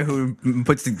guy who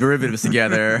puts the derivatives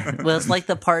together. Well, it's like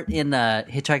the part in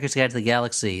Hitchhiker's Guide to the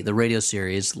Galaxy, the radio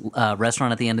series,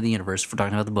 Restaurant at the End of the Universe, if we're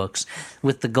talking about the books,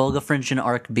 with the Golga Fringian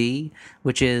Arc B,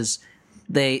 which is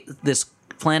this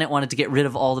planet wanted to get rid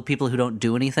of all the people who don't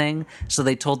do anything, so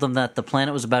they told them that the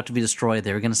planet was about to be destroyed.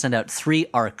 They were going to send out 3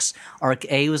 arcs.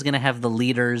 Arc A was going to have the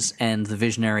leaders and the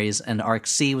visionaries, and Arc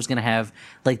C was going to have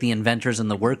like the inventors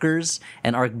and the workers,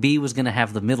 and Arc B was going to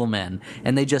have the middlemen.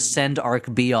 And they just send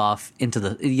Arc B off into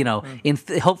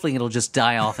the hopefully it'll just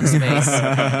die off in space.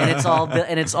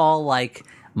 and it's all like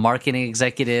marketing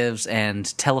executives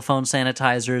and telephone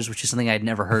sanitizers, which is something I'd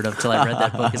never heard of till I read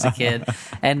that book as a kid.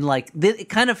 And like it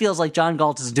kind of feels like John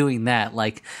Galt is doing that,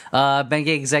 like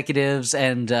banking executives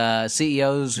and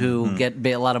CEOs who get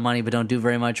a lot of money but don't do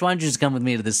very much. Why don't you just come with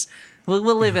me to this?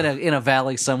 We'll live in a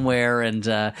valley somewhere, and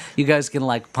you guys can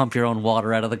like pump your own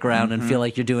water out of the ground and feel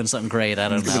like you're doing something great. I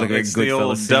don't know. Like it's the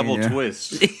old double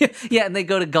twist. Yeah, and they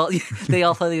go to Galt. They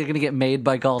all think they're going to get made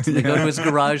by Galt, and they go to his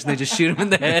garage and they just shoot him in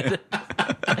the head.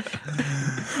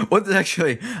 I would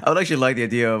actually like the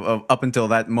idea of up until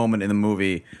that moment in the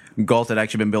movie, Galt had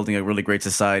actually been building a really great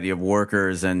society of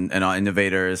workers and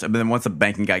innovators. But then once the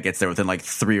banking guy gets there, within like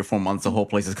 3 or 4 months, the whole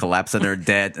place is collapsed and they're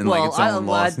dead and like its own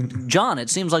loss. John, it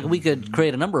seems like we could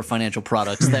create a number of financial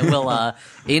products that will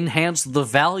enhance the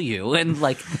value and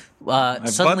like. I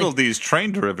bundled these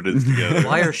train derivatives together.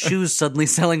 Why are shoes suddenly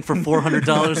selling for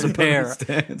 $400 a pair?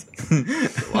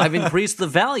 I've increased the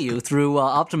value through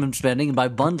optimum spending by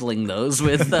bundling those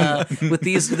with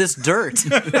this dirt.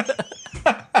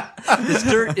 This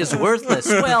dirt is worthless.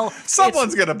 Well,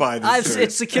 Someone's going to buy this shirt.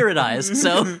 It's securitized,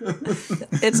 so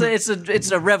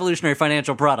it's a revolutionary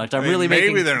financial product.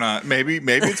 Maybe they're not. Maybe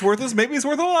it's worthless. Maybe it's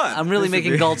worth a lot. I'm really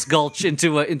making Galt's Gulch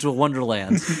into a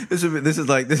wonderland. This is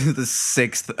the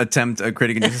sixth attempt a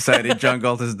critic in society John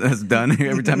Galt has done.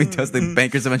 Every time he does, the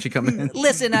bankers eventually come in.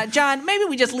 Listen, John, maybe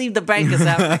we just leave the bankers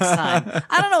out next time.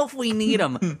 I don't know if we need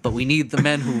them, but we need the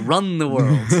men who run the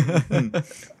world.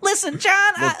 Listen,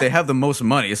 John. Look, they have the most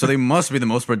money, so they must be the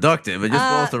most productive. It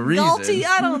just boils to reason. Galty,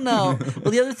 I don't know.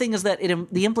 Well, the other thing is that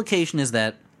the implication is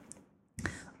that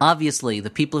obviously the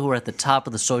people who are at the top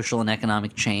of the social and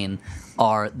economic chain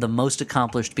are the most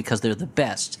accomplished because they're the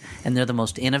best and they're the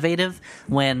most innovative,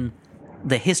 when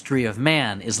the history of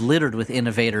man is littered with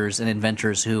innovators and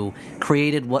inventors who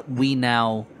created what we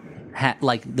now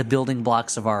like the building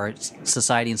blocks of our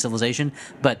society and civilization,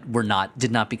 but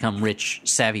did not become rich,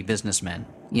 savvy businessmen.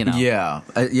 You know? Yeah.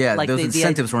 Like those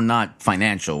incentives were not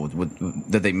financial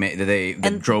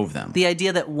that drove them. The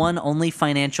idea that one, only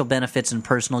financial benefits and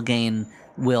personal gain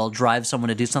will drive someone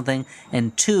to do something,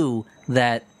 and two,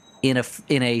 that in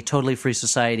a totally free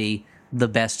society, the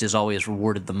best is always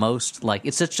rewarded the most. Like,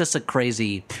 it's just a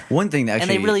crazy... One thing that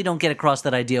actually... And they really don't get across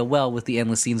that idea well with the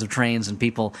endless scenes of trains and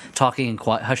people talking in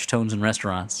quiet, hushed tones in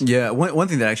restaurants. Yeah, one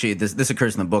thing that actually... This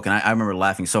occurs in the book, and I remember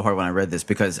laughing so hard when I read this,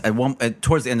 because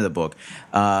towards the end of the book,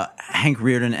 Hank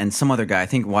Reardon and some other guy, I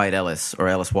think Wyatt Ellis, or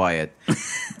Ellis Wyatt,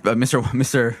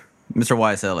 Mr.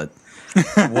 Wyatt Elliott,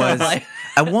 was...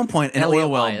 At one point, an oil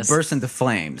well burst into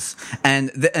flames,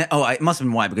 and it must have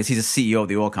been Wyatt, because he's a CEO of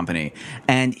the oil company,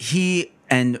 and he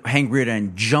and Hank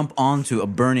Reardon jump onto a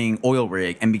burning oil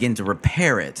rig and begin to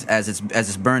repair it as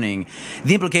it's burning.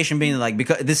 The implication being, like,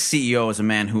 because this CEO is a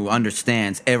man who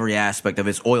understands every aspect of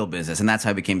his oil business, and that's how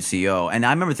he became CEO. And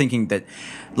I remember thinking that,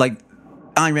 like,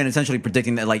 Ayn Rand essentially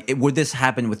predicting that, like, would this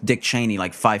happen with Dick Cheney,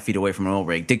 like 5 feet away from an oil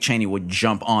rig? Dick Cheney would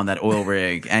jump on that oil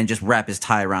rig and just wrap his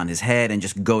tie around his head and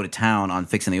just go to town on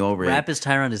fixing the oil rig. Wrap his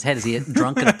tie around his head? Is he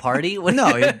drunk at a party?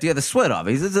 No, he had the sweat off.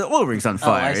 The oil rig's on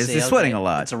fire. He's sweating a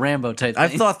lot. It's a Rambo type thing.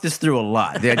 I've thought this through a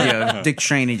lot. The idea of Dick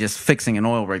Cheney just fixing an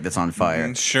oil rig that's on fire.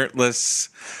 And shirtless.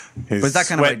 But it's that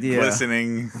kind of idea.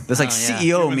 Glistening. That's like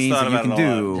CEO means that you can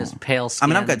do. Just pale skin.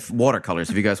 I mean, I've got watercolors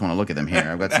if you guys want to look at them here.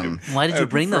 I've got some. Why did you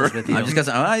bring those with you? Just because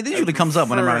it usually comes up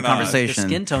when I'm having a conversation. Your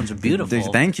skin tones are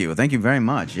beautiful. Thank you very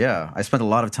much. Yeah, I spent a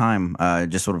lot of time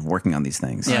just sort of working on these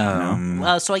things.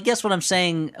 Yeah. So I guess what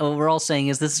we're all saying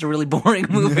is this is a really boring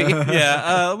movie.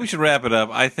 Yeah. We should wrap it up.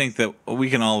 I think that we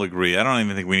can all agree. I don't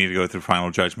even think we need to go through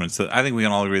final judgments. I think we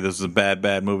can all agree this is a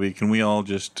bad movie. Can we all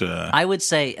just? I would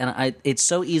say, and it's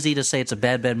so easy to say it's a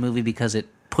bad movie because it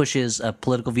pushes a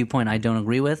political viewpoint I don't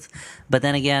agree with. But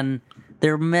then again,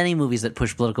 there are many movies that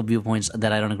push political viewpoints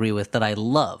that I don't agree with that I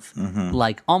love. Mm-hmm.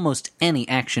 Like almost any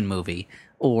action movie,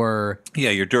 or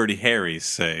your Dirty Harrys,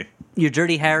 say. Your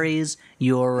Dirty Harrys,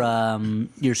 your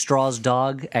Straw's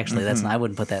Dog. Actually, that's I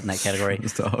wouldn't put that in that category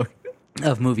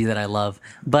of movie that I love.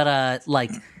 But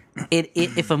like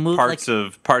if a movie parts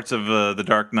of The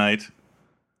Dark Knight.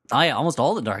 Almost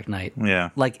all the Dark Knight. Yeah.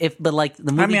 The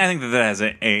movie. I mean, I think that has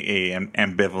a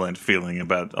ambivalent feeling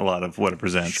about a lot of what it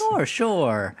presents.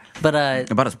 Sure. But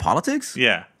about its politics?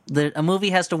 Yeah. A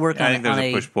movie has to work on. I think there's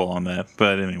a push pull on that,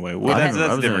 but anyway, that's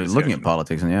different. Looking at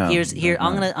politics, and I'm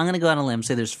gonna go on a limb and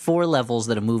say there's 4 levels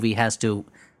that a movie has to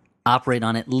operate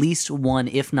on, at least one,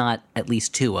 if not at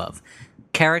least 2 of: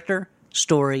 character,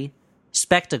 story,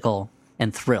 spectacle,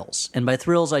 and thrills. And by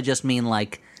thrills, I just mean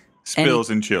like. Spills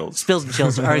and chills. Spills and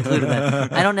chills are included in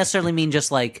that. I don't necessarily mean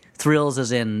just like thrills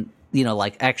as in,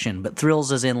 like action, but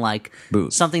thrills as in like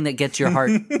boobs. Something that gets your heart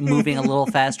moving a little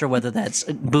faster, whether that's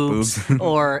boobs.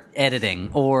 or editing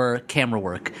or camera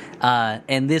work.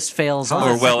 And this fails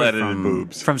or well-edited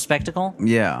boobs. From spectacle?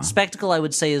 Yeah. Spectacle, I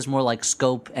would say, is more like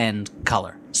scope and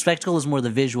color. Spectacle is more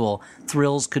the visual.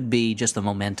 Thrills could be just the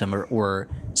momentum or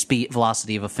speed,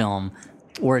 velocity of a film.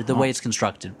 Or the way it's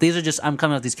constructed. These are just, I'm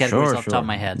coming up with these categories off the top of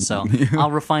my head. So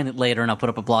I'll refine it later and I'll put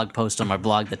up a blog post on my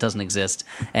blog that doesn't exist.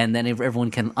 And then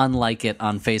everyone can unlike it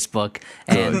on Facebook.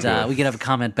 And we can have a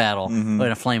comment battle and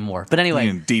a flame war. But anyway.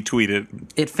 You can detweet it.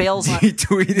 It fails on.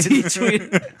 Detweet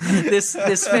it. This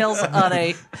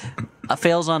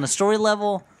fails on a story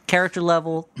level, character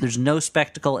level. There's no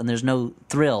spectacle and there's no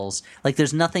thrills. Like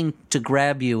there's nothing to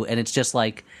grab you, and it's just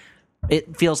like,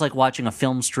 it feels like watching a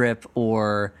film strip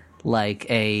or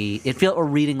or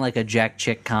reading like a Jack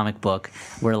Chick comic book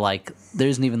where like there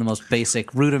isn't even the most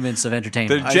basic rudiments of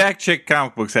entertainment. The Jack Chick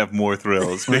comic books have more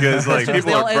thrills because like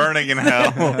people are burning in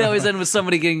hell. They always end with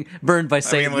somebody getting burned by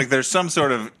Satan. I mean, like there's some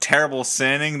sort of terrible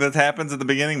sinning that happens at the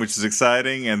beginning, which is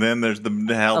exciting, and then there's the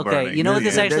hell burning. Okay, you know what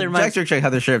this actually reminds me? Jack Chick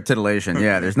had their share of titillation.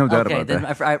 Yeah, there's no doubt about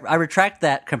that. I retract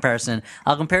that comparison.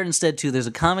 I'll compare it instead to there's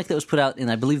a comic that was put out in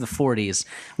I believe the 40s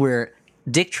where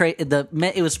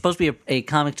it was supposed to be a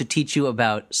comic to teach you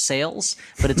about sales,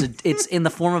 but it's in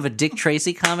the form of a Dick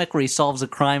Tracy comic where he solves a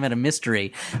crime and a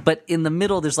mystery. But in the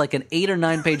middle, there's like an 8 or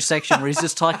 9 page section where he's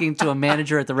just talking to a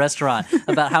manager at the restaurant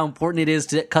about how important it is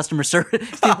to customer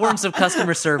service. The importance of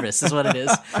customer service is what it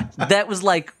is. That was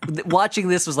like watching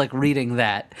this was like reading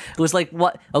that. It was like,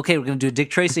 what? Okay, we're going to do a Dick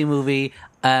Tracy movie.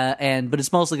 But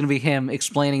it's mostly going to be him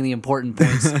explaining the important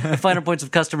points, the finer points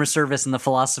of customer service and the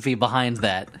philosophy behind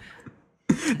that.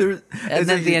 And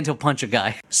then at the end, he'll punch a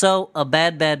guy. So, a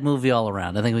bad movie all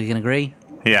around. I think we can agree.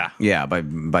 Yeah, by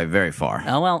very far.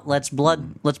 Oh well, let's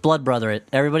blood brother it.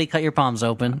 Everybody, cut your palms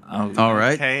open. All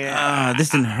right. Okay. This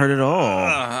didn't hurt at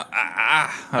all.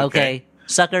 Okay.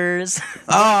 Suckers.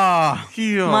 Ah,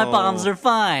 my palms are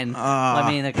fine. I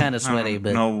mean, they're kind of sweaty,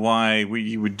 but I don't know why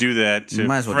you would do that to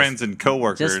friends and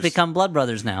coworkers. Just become blood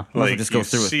brothers now. Like just go you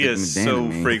through see us so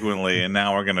frequently, and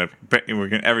now we're gonna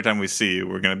every time we see you,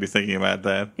 we're gonna be thinking about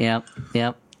that. Yep,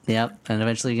 and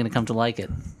eventually you're gonna come to like it.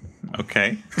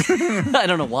 Okay. I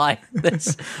don't know why.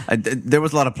 There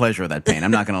was a lot of pleasure in that pain.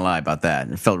 I'm not gonna lie about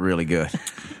that. It felt really good.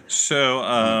 So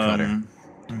I'm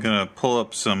gonna pull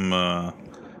up some.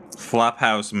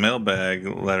 Flophouse mailbag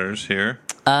letters here.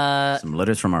 Some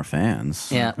letters from our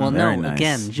fans. Yeah, well, Very no, nice.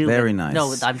 again, Zhubin, very nice.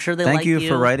 No, I'm sure they Thank like you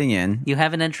for writing in. You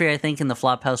have an entry, I think, in the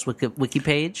Flophouse wiki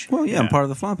page. Well, yeah, I'm part of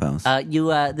the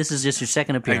Flophouse. This is just your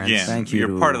second appearance. Again, Thank you.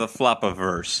 You're part of the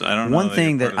Flopaverse. I don't know. One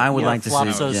thing that I would like to flop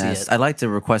suggest, associate. I'd like to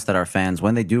request that our fans,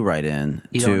 when they do write in,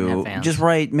 You don't have fans. just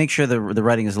make sure the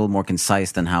writing is a little more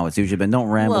concise than how it's usually been. Don't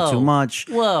ramble too much.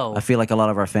 Whoa. I feel like a lot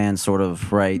of our fans sort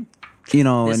of write, in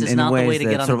ways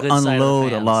that sort of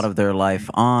unload a lot of their life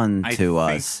on to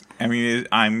us. I mean,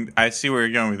 I see where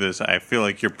you're going with this. I feel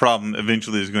like your problem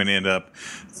eventually is going to end up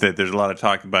that there's a lot of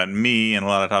talk about me and a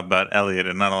lot of talk about Elliot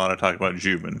and not a lot of talk about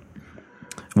Zhubin.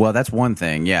 Well, that's one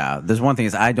thing. Yeah, there's one thing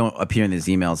is I don't appear in these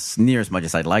emails near as much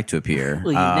as I'd like to appear.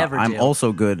 Well, you never do. I'm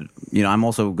also good. I'm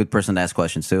also a good person to ask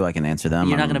questions too. I can answer them.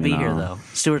 You're not going to be here though.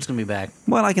 Stuart's going to be back.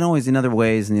 Well, I can always in other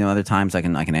ways. And, other times I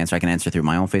can answer. I can answer through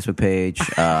my own Facebook page.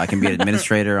 I can be an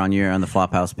administrator on the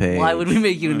Flophouse page. Why would we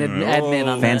make you an admin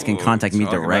on Fans that? can contact me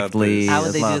directly. How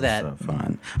would they do that?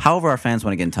 Fun. However, our fans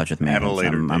want to get in touch with me. At a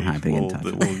later I'm happy to get in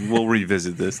touch. We'll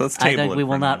revisit this. Let's table it. I think we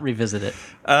will not revisit it.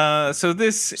 So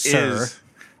this is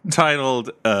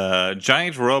titled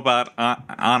Giant Robot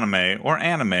Anime or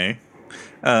Anime.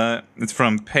 It's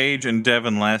from Paige and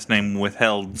Devin, last name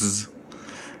withhelds.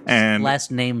 And last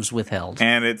names withheld.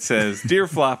 And it says, Dear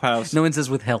Flophouse. No one says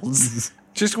withhelds.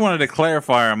 Just wanted to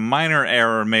clarify a minor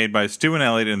error made by Stu and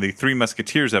Elliot in the Three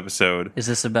Musketeers episode. Is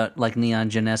this about like Neon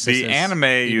Genesis? The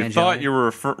anime you thought you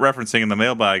were referencing in the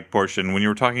mailbag portion when you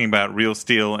were talking about Real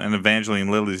Steel and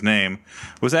Evangeline Lilly's name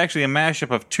was actually a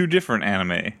mashup of two different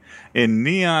anime. In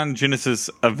Neon Genesis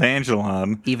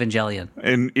Evangelion,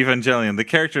 the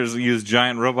characters use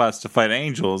giant robots to fight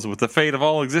angels, with the fate of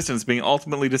all existence being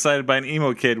ultimately decided by an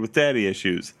emo kid with daddy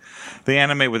issues. The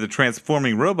anime with the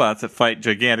transforming robots that fight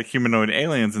gigantic humanoid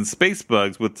aliens and space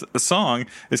bugs with a song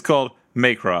is called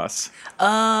Macross.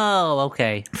 Oh,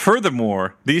 okay.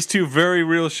 Furthermore, these two very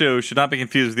real shows should not be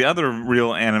confused with the other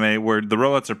real anime where the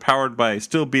robots are powered by a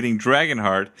still beating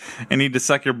Dragonheart and need to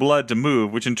suck your blood to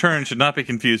move, which in turn should not be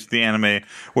confused with the anime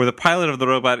where the pilot of the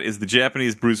robot is the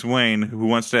Japanese Bruce Wayne who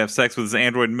wants to have sex with his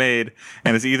android maid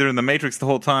and is either in the Matrix the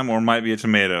whole time or might be a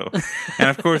tomato. And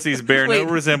of course these bear no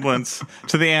resemblance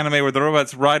to the anime where the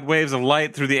robots ride waves of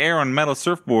light through the air on metal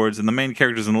surfboards and the main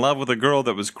character is in love with a girl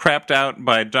that was crapped out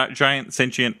by a giant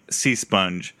sentient sea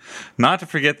sponge. Not to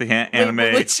forget the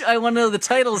anime, which I want to know the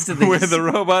titles to these, where the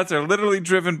robots are literally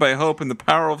driven by hope and the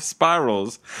power of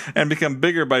spirals and become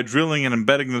bigger by drilling and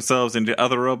embedding themselves into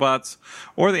other robots,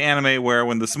 or the anime where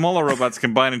when the smaller robots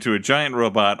combine into a giant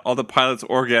robot, all the pilots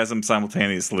orgasm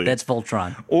simultaneously. That's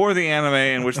Voltron. Or the anime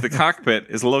in which the cockpit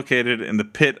is located in the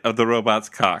pit of the robot's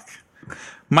cock.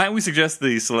 Might we suggest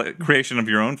the creation of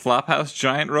your own Flophouse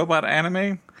giant robot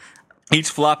anime? Each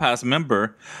Flophouse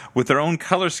member, with their own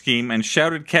color scheme and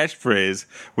shouted catchphrase,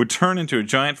 would turn into a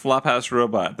giant Flophouse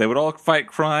robot. They would all fight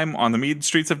crime on the mean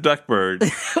streets of Duckburg.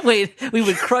 Wait, we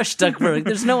would crush Duckburg.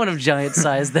 There's no one of giant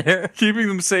size there. Keeping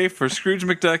them safe for Scrooge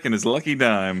McDuck and his lucky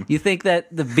dime. You think that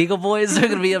the Beagle Boys are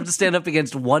going to be able to stand up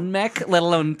against one mech, let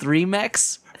alone three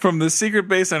mechs? From the secret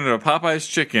base under a Popeye's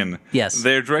chicken. Yes.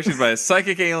 They're directed by a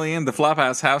psychic alien, the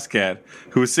Flophouse house cat,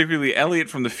 who is secretly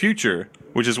Elliot from the future,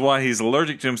 which is why he's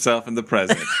allergic to himself in the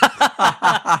present.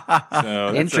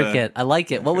 So intricate. I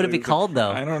like it. What would it be called,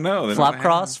 though? I don't know. Flop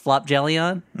Cross? Flop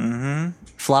Jellion? Mm-hmm.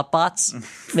 Flop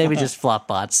Bots? Maybe just Flop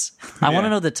Bots. I want to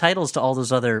know the titles to all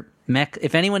those other mech.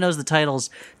 If anyone knows the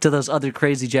titles to those other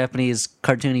crazy Japanese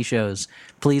cartoony shows,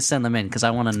 please send them in, because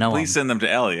I want to know Please send them to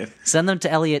Elliot. Send them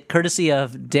to Elliot, courtesy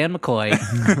of Dan McCoy.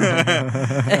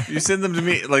 You send them to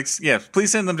me,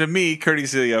 please send them to me,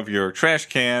 courtesy of your trash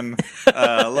can,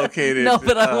 located No,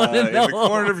 but I wanna know. in the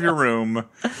corner of your room. Wait,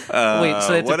 so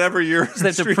they have whatever your so they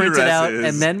have to street print it address out is,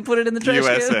 and then put it in the trash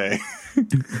USA.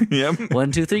 Yep. can?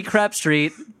 123 Crap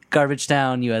Street, Garbage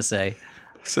Town, USA.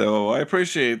 So I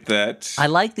appreciate that. I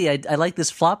like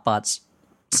this Flopbots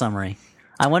summary.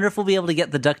 I wonder if we'll be able to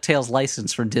get the DuckTales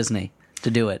license from Disney to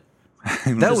do it.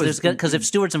 Because if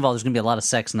Stewart's involved, there's going to be a lot of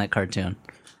sex in that cartoon.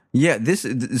 Yeah, this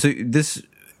is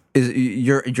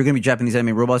you're going to be Japanese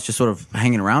anime robots just sort of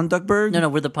hanging around Duckburg? No,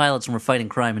 we're the pilots and we're fighting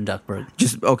crime in Duckburg.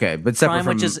 Just okay, but separate Crime,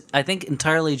 from which is I think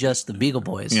entirely just the Beagle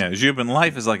Boys. Yeah, Zhubin,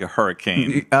 life is like a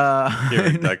hurricane here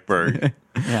in Duckburg.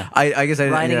 Yeah. I guess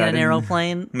Riding in an didn't-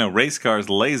 aeroplane. No, race cars,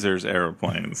 lasers,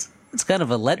 aeroplanes. It's kind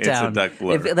of a letdown. It's a duck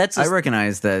blur. I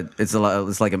recognize that it's a lot.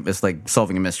 It's like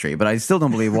solving a mystery, but I still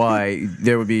don't believe why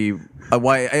there would be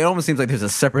why. It almost seems like there's a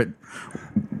separate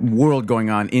world going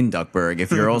on in Duckburg if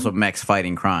you're also mechs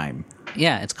fighting crime.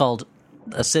 Yeah, it's called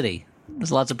a city.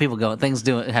 There's lots of people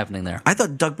happening there. I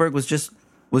thought Duckburg was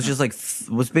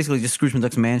basically just Scrooge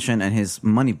McDuck's mansion and his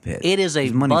money pit. It is a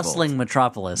his money bustling vault.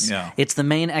 metropolis. Yeah. It's the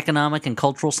main economic and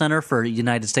cultural center for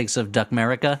United States of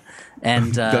Duckmerica.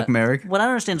 And Duckmerica? What I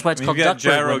don't understand is why it's You've called got Duckburg.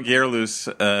 Gyro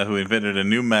Gearloose, who invented a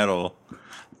new metal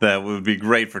that would be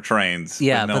great for trains.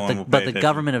 Yeah, no one will but pay the attention.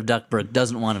 government of Duckburg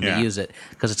doesn't want him Yeah. to use it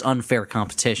because it's unfair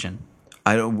competition.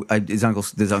 Does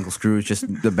Uncle Scrooge just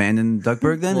abandon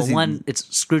Duckburg then? Well,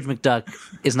 it's Scrooge McDuck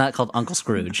is not called Uncle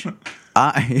Scrooge. It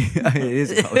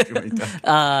is called Scrooge McDuck.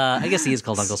 I guess he is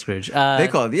called Uncle Scrooge. They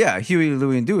call it, Huey,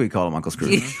 Louie, and Dewey call him Uncle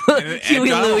Scrooge. Huey,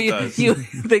 Donald Louie, does.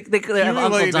 they have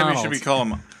Uncle Maybe Donald. should we call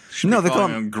him? No, they call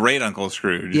him Great Uncle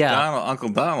Scrooge. Yeah. Uncle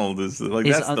Donald is like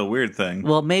He's that's the weird thing.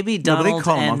 Well, maybe but they Donald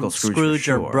call him and Uncle Scrooge Scrooge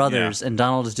for are sure. brothers, Yeah. and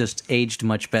Donald has just aged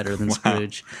much better than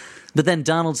Scrooge. But then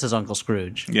Donald says Uncle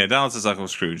Scrooge. Yeah, Donald says Uncle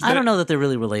Scrooge. I don't know that they're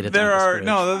really related. There to Uncle are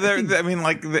Scrooge. no. I mean,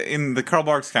 like in the Karl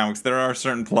Barks comics, there are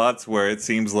certain plots where it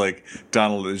seems like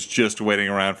Donald is just waiting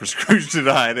around for Scrooge to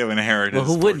die to inherit. Well,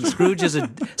 his who wouldn't?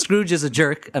 Scrooge is a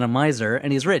jerk and a miser,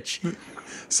 and he's rich.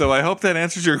 So I hope that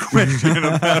answers your question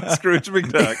about Scrooge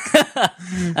McDuck.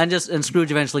 And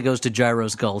Scrooge eventually goes to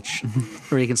Gyro's Gulch,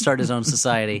 where he can start his own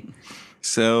society.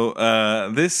 So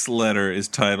this letter is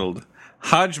titled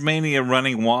 "Hodge Mania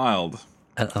Running Wild."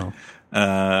 Uh-oh.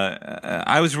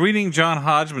 I was reading John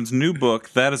Hodgman's new book,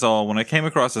 That Is All, when I came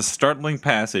across a startling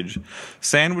passage,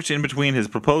 sandwiched in between his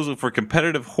proposal for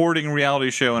competitive hoarding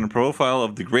reality show and a profile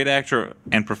of the great actor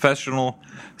and professional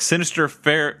sinister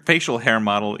facial hair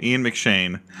model Ian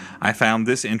McShane. I found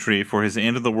this entry for his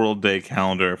End of the World Day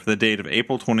calendar for the date of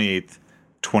April 28th,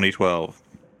 2012.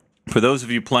 For those of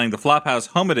you playing the Flophouse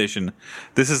Home Edition,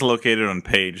 this is located on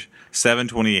page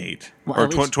 728 or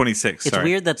 26. It's sorry,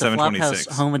 weird that the 726.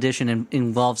 Flophouse Home Edition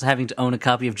involves having to own a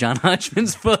copy of John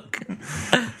Hodgman's book.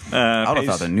 I would have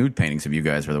thought the nude paintings of you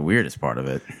guys were the weirdest part of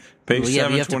it. Page Well, yeah,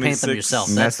 but you have to paint 726. them yourself.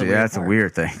 That's a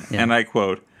weird thing. Yeah. And I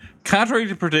quote, "Contrary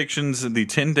to predictions, the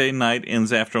 10-day night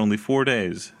ends after only 4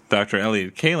 days. Dr.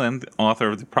 Elliot Kalin, the author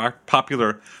of the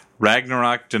popular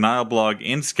Ragnarok denial blog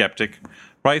Inskeptic,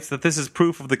 writes that this is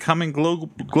proof of the coming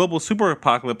global super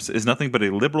apocalypse is nothing but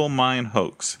a liberal mind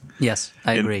hoax. Yes,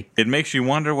 I agree. It makes you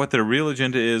wonder what their real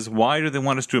agenda is. Why do they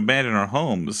want us to abandon our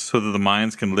homes so that the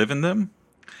minds can live in them?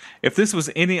 If this was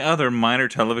any other minor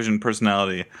television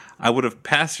personality, I would have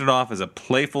passed it off as a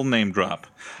playful name drop.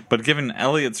 But given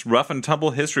Elliot's rough and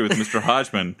tumble history with Mr.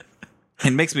 Hodgman,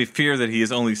 it makes me fear that he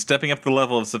is only stepping up the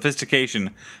level of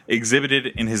sophistication exhibited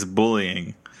in his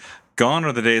bullying. Gone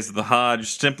are the days of the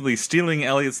Hodge simply stealing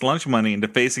Elliot's lunch money and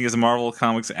defacing his Marvel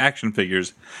Comics action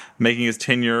figures, making his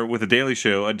tenure with The Daily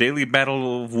Show a daily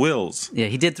battle of wills. Yeah,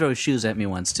 he did throw his shoes at me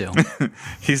once, too.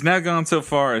 He's now gone so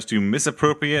far as to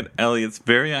misappropriate Elliot's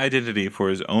very identity for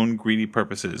his own greedy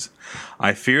purposes.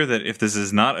 I fear that if this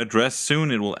is not addressed soon,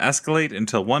 it will escalate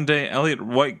until one day Elliot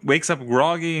wakes up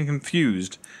groggy and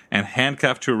confused and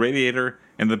handcuffed to a radiator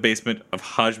in the basement of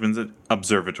Hodgman's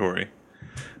observatory.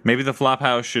 Maybe the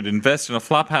Flophouse should invest in a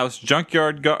Flophouse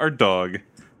junkyard guard dog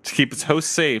to keep its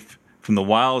host safe from the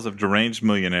wiles of deranged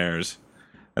millionaires."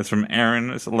 That's from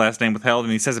Aaron. It's the last name withheld.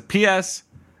 And he says, "P.S.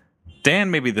 Dan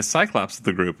may be the Cyclops of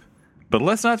the group, But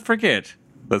let's not forget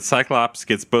that Cyclops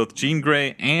gets both Jean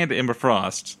Grey and Emma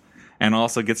Frost, and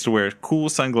also gets to wear cool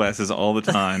sunglasses all the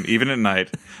time, even at night,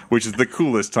 which is the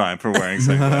coolest time for wearing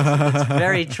sunglasses. It's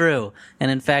very true. And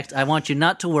in fact, I want you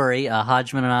not to worry.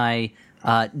 Hodgman and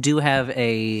I do have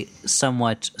a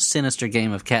somewhat sinister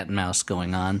game of cat and mouse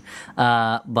going on.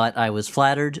 But I was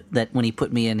flattered that when he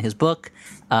put me in his book,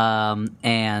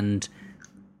 and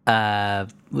it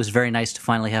was very nice to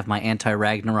finally have my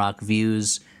anti-Ragnarok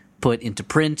views put into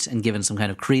print and given some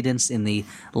kind of credence in the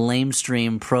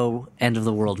lamestream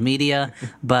pro-end-of-the-world media.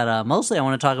 But mostly I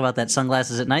want to talk about that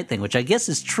sunglasses at night thing, which I guess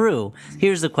is true.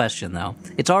 Here's the question, though.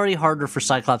 It's already harder for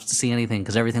Cyclops to see anything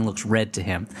because everything looks red to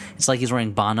him. It's like he's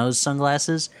wearing Bono's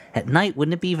sunglasses. At night,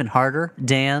 wouldn't it be even harder,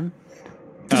 Dan?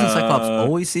 Doesn't Cyclops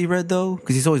always see red, though?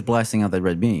 Because he's always blasting out that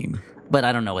red beam. But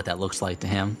I don't know what that looks like to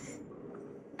him.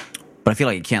 But I feel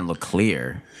like it can't look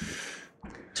clear.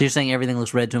 So you're saying everything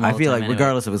looks red to him all I the feel time like anyway?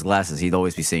 regardless of his glasses, he'd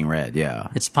always be seeing red, yeah.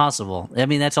 It's possible. I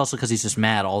mean, that's also because he's just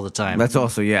mad all the time. That's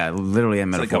also, yeah, literally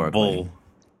and It's like a metaphorically.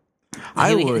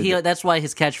 bull. That's why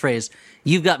his catchphrase,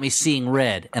 "You've got me seeing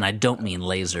red, and I don't mean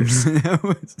lasers."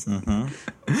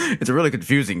 It's a really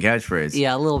confusing catchphrase.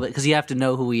 Yeah, a little bit, because you have to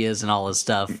know who he is and all his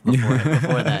stuff before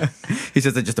that. He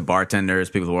says that just the bartenders,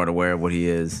 people who aren't aware of what he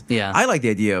is. Yeah. I like the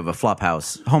idea of a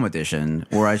Flophouse Home Edition,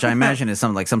 where I imagine it's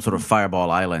some sort of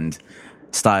Fireball Island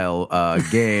style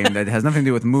game that has nothing to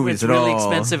do with movies It's at really all.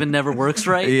 expensive and never works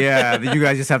right. Yeah, that you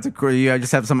guys just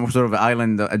have some sort of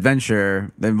island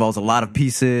adventure that involves a lot of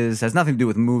pieces, has nothing to do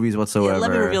with movies whatsoever. Yeah,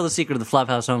 let me reveal the secret of the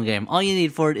Flophouse home game. All you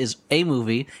need for it is a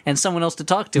movie and someone else to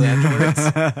talk to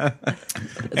afterwards.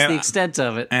 That's the extent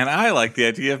of it. And I like the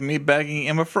idea of me bagging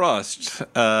Emma Frost,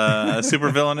 a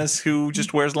supervillainess who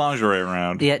just wears lingerie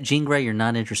around. Yeah, Jean Grey, you're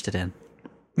not interested in.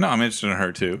 No, I'm interested in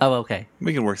her, too. Oh, okay.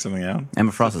 We can work something out.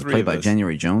 Emma Frost is The three played of by us.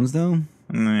 January Jones, though.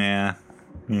 Yeah.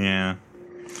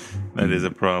 That is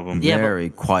a problem. Yeah, but- Very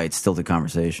quiet, stilted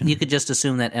conversation. You could just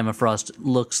assume that Emma Frost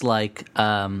looks like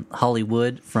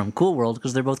Hollywood from Cool World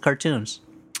because they're both cartoons.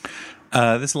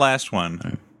 This last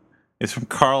one is from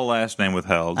Carl, last name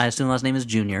withheld. I assume last name is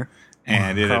Junior.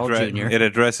 And Carl Jr.. it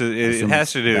addresses, it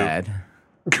has to do Bad.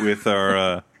 with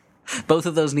our... Both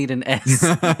of those need an S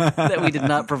that we did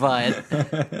not provide.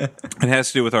 It has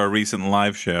to do with our recent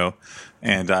live show,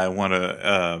 and I want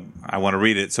to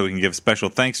read it so we can give special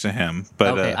thanks to him.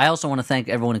 But Okay, I also want to thank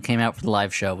everyone who came out for the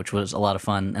live show, which was a lot of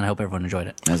fun, and I hope everyone enjoyed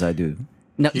it. As I do.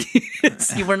 No,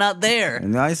 you were not there.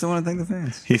 And I still want to thank the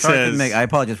fans. He Sorry I couldn't says- I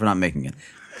apologize for not making it.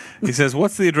 He says,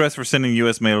 "What's the address for sending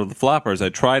U.S. mail to the floppers? I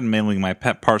tried mailing my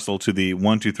pet parcel to the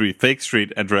 123 Fake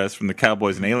Street address from the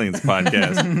Cowboys and Aliens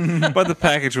podcast, but the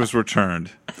package was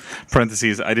returned.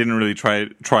 Parentheses, I didn't really try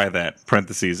that.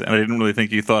 Parentheses, and I didn't really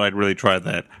think you thought I'd really try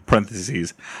that.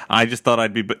 Parentheses, I just thought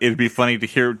it'd be funny to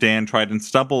hear Dan try and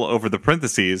stumble over the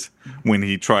parentheses when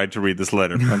he tried to read this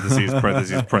letter. Parentheses,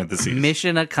 parentheses, parentheses.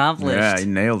 Mission accomplished. Yeah, you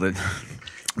nailed it.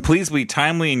 Please be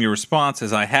timely in your response,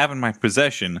 as I have in my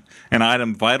possession an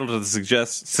item vital to the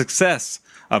success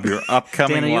of your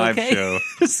upcoming Dan, are you live okay? show,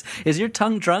 Is your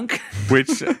tongue drunk?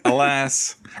 which,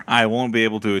 alas, I won't be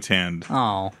able to attend.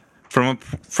 Oh.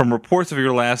 From reports of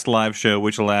your last live show,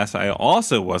 which, alas, I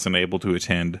also wasn't able to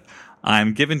attend, I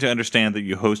am given to understand that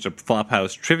you host a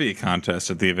Flophouse trivia contest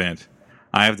at the event.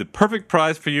 I have the perfect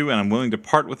prize for you, and I'm willing to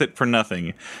part with it for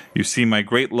nothing. You see, my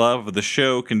great love of the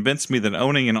show convinced me that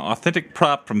owning an authentic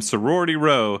prop from Sorority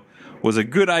Row was a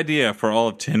good idea for all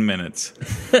of 10 minutes,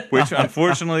 which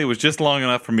unfortunately was just long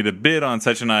enough for me to bid on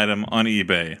such an item on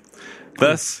eBay.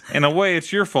 Thus, in a way,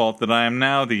 it's your fault that I am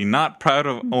now the not proud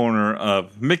owner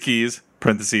of Mickey's,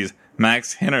 parentheses,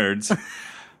 Max Hennard's,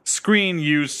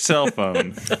 screen-used cell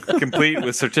phone, complete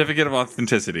with certificate of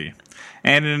authenticity.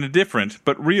 And in a different,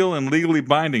 but real and legally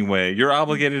binding way, you're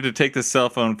obligated to take this cell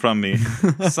phone from me,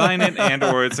 sign it and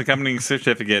or its accompanying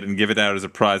certificate, and give it out as a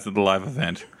prize at the live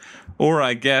event. Or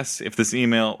I guess, if this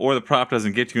email or the prop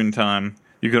doesn't get you in time,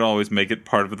 you could always make it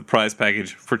part of the prize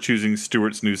package for choosing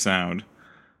Stuart's new sound.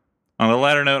 On the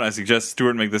latter note, I suggest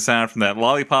Stuart make the sound from that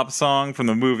Lollipop song from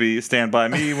the movie Stand By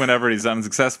Me whenever he's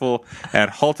unsuccessful at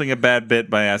halting a bad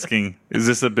bit by asking, is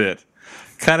this a bit?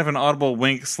 Kind of an audible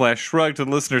wink/shrug to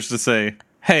the listeners to say,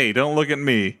 hey, don't look at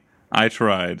me. I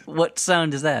tried. What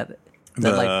sound is that? Is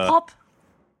that like pop?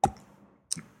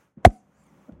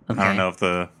 Okay. I don't know if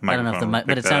the microphone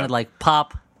but it sounded like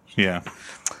pop. Yeah.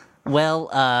 Well,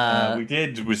 We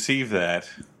did receive that,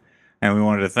 and we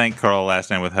wanted to thank Carl, last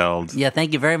name withheld. yeah,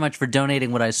 thank you very much for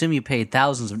donating what I assume you paid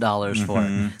thousands of dollars for.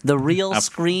 The real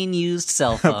screen-used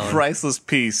cell A phone. priceless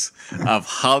piece of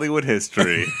Hollywood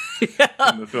history.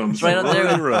 In the film Right up there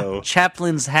Sorority with Row.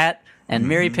 Chaplin's hat and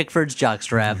Mary Pickford's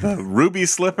jockstrap. Ruby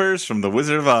slippers from the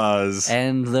Wizard of Oz.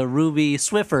 And the Ruby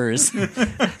Swiffers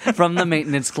from the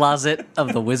maintenance closet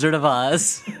of the Wizard of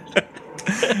Oz.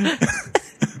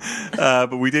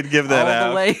 But we did give that out. All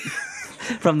the way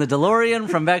from the DeLorean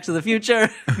from Back to the Future.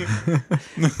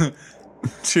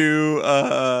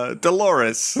 To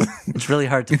Dolores. It's really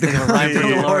hard to think of a rhyme for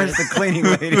Dolores. The cleaning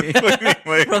lady.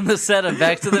 From the set of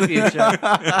Back to the Future.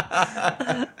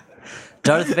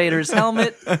 Darth Vader's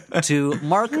helmet to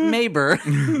Mark Maber,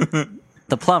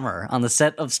 the plumber on the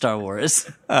set of Star Wars.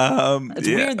 It's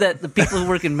weird that the people who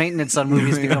work in maintenance on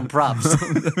movies become props.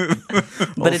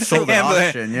 But it's sold at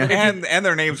auction, and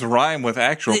their names rhyme with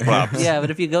actual props. Yeah,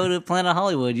 but if you go to Planet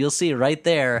Hollywood, you'll see right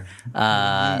there.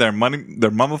 Their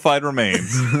mummified remains.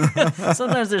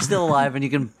 Sometimes they're still alive, and you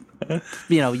can,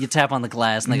 you tap on the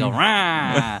glass, and they go,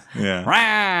 rah, Yeah.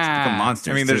 rah.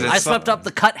 Monsters. I mean, there's too. a I swept up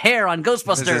the cut hair on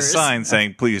Ghostbusters. There's a sign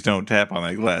saying, "Please don't tap on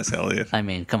that glass, Elliot." I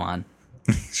mean, come on.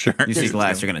 Sure. You see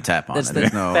glass, you're going to tap on That's it. the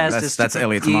There's no, fastest. that's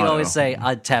Elliot's You motto. always say,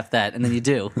 "I'd tap that," and then you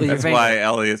do. With your That's finger. why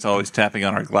Elliot's always tapping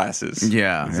on our glasses.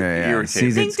 Yeah. irritating.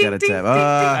 Sees it's got to tap.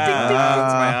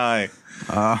 That's my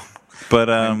eye. But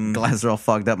Glasses are all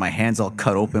fogged up. My hand's all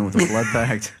cut open with the blood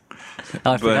packed.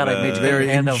 Oh, I forgot I made you put your Very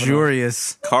hand over.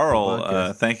 injurious.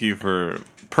 Carl, thank you for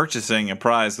purchasing a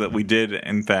prize that we did,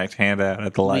 in fact, hand out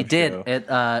at the live We did.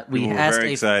 show. We Ooh, asked very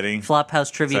a exciting. Flophouse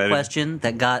trivia Excited. question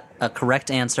that got a correct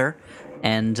answer,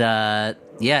 and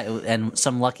and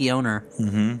some lucky owner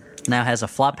now has a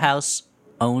Flophouse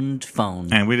owned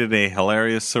phone. And we did a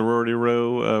hilarious sorority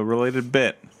row related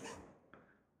bit.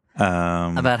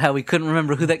 About how we couldn't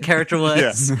remember who that character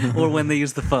was or when they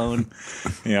used the phone.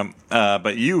 Yeah,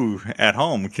 but you at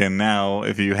home can now,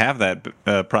 if you have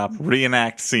that prop,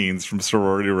 reenact scenes from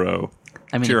Sorority Row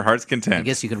I mean, to your heart's content. I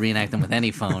guess you could reenact them with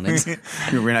any phone.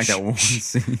 You reenact that one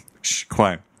scene. Shh,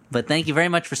 quiet. But thank you very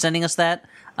much for sending us that.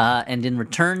 And in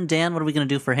return, Dan, what are we going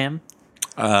to do for him?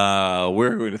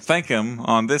 We're going to thank him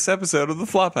on this episode of the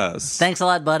Flophouse. Thanks a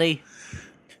lot, buddy.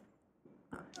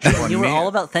 You were all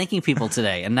about thanking people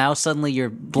today, and now suddenly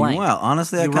you're blank. Well,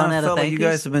 honestly, I You run kind out of of felt like thank you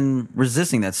yous? guys have been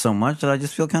resisting that so much that I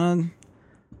just feel kind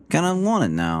of want it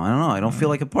now. I don't know. I don't feel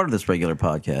like a part of this regular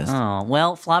podcast. Oh,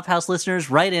 well, Flophouse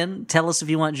listeners, write in. Tell us if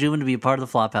you want Zhubin to be a part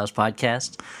of the Flophouse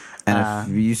podcast. And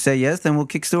if you say yes, then we'll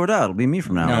kick Stuart out. It'll be me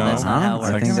from now on. No, that's not how it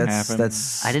I works. think That that's doesn't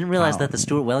that's. I didn't realize that the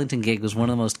Stuart Wellington gig was one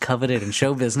of the most coveted in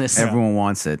show business. Everyone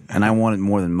wants it, and I want it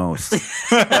more than most.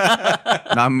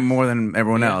 Not more than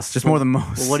everyone else, just more than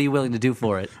most. Well, what are you willing to do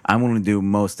for it? I'm willing to do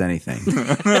most anything.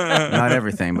 Not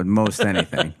everything, but most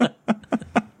anything.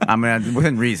 I mean,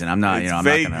 within reason. I'm not. It's I'm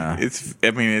vague. not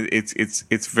gonna.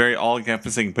 It's very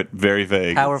all-encompassing, but very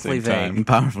vague. Powerfully at the same vague.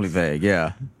 Powerfully vague.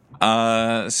 Yeah.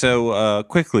 time. So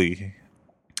quickly,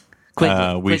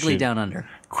 Quickly down under.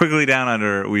 Quigley Down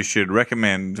Under, we should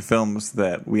recommend films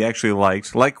that we actually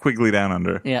liked, like Quigley Down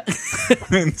Under, Yeah.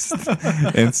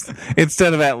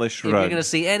 instead of Atlas If you're Shrugged. going to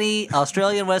see any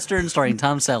Australian Western starring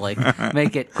Tom Selleck,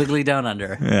 make it Quigley Down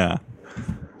Under. Yeah.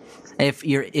 If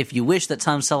you wish that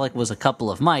Tom Selleck was a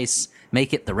couple of mice,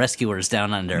 make it The Rescuers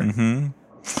Down Under. Mm-hmm.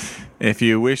 If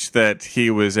you wish that he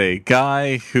was a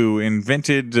guy who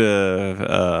invented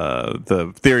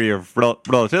the theory of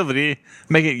relativity,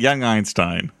 make it Young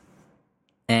Einstein.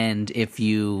 And if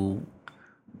you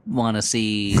want to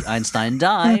see Einstein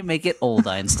die, make it Old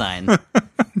Einstein.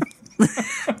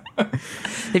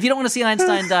 If you don't want to see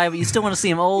Einstein die, but you still want to see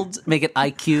him old, make it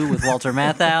IQ with Walter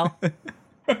Matthau.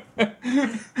 And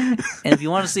if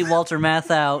you want to see Walter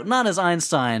Matthau, not as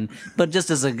Einstein, but just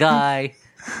as a guy,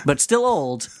 but still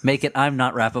old, make it I'm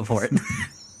Not Rappaport.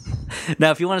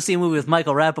 Now, if you want to see a movie with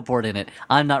Michael Rappaport in it,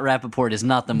 I'm Not Rappaport is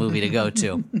not the movie to go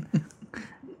to.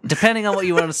 Depending on what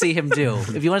you want to see him do.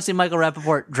 If you want to see Michael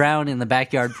Rappaport drown in the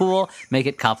backyard pool, make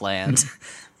it Copland.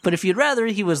 But if you'd rather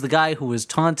he was the guy who was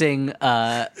taunting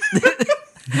taunting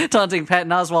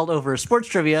Patton Oswalt over sports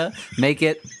trivia, make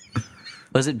it...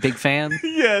 Was it Big Fan?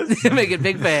 Yes. Make it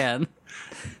Big Fan.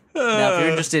 Now, if you're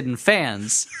interested in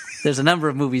fans, there's a number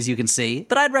of movies you can see,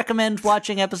 but I'd recommend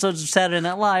watching episodes of Saturday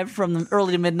Night Live from the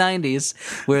early to mid-90s,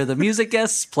 where the music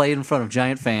guests play in front of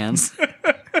giant fans.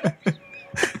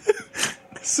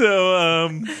 So,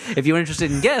 If you're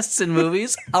interested in guests in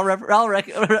movies, I'll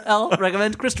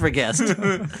recommend Christopher Guest.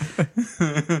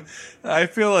 I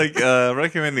feel like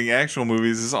recommending actual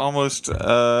movies is almost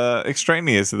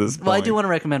extraneous at this point. Well, I do want to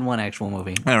recommend one actual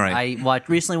movie. All right. I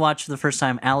recently watched for the first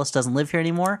time Alice Doesn't Live Here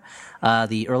Anymore,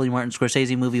 the early Martin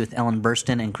Scorsese movie with Ellen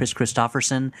Burstyn and Chris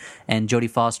Christopherson, and Jodie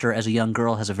Foster as a young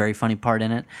girl has a very funny part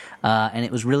in it, and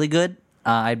it was really good.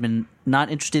 I'd been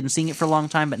not interested in seeing it for a long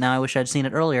time, but now I wish I'd seen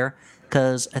it earlier,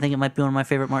 because I think it might be one of my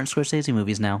favorite Martin Scorsese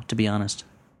movies now, to be honest.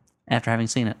 after having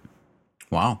seen it.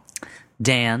 Wow.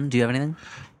 Dan, do you have anything?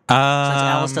 Since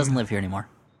Alice doesn't live here anymore.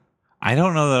 I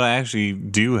don't know that I actually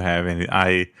do have any.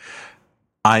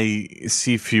 I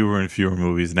see fewer and fewer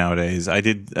movies nowadays. I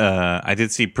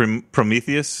did see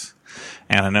Prometheus,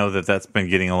 and I know that that's been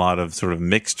getting a lot of sort of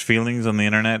mixed feelings on the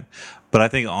internet. But I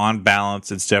think on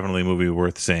balance, it's definitely a movie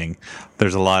worth seeing.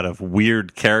 There's a lot of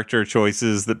weird character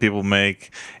choices that people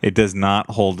make. It does not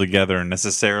hold together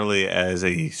necessarily as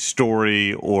a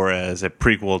story or as a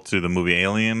prequel to the movie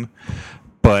Alien,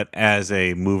 but as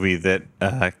a movie that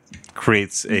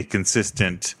creates a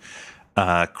consistent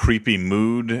creepy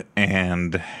mood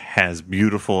and has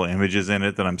beautiful images in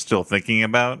it that I'm still thinking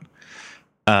about.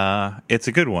 It's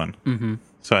a good one. Mm-hmm.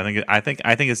 So I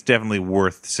think it's definitely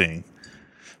worth seeing.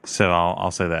 So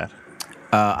I'll say that.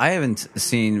 I haven't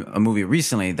seen a movie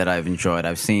recently that I've enjoyed.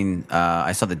 I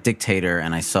saw The Dictator,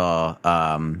 and I saw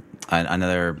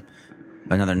another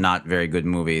not very good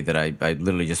movie that I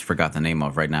literally just forgot the name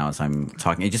of right now as I'm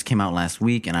talking. It just came out last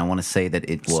week, and I want to say that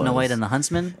it was Snow White and the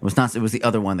Huntsman? It was not. It was the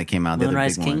other one that came out.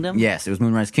 Moonrise the other big Kingdom? One. Yes, it was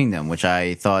Moonrise Kingdom, which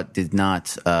I thought did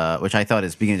not. Which I thought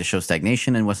is beginning to show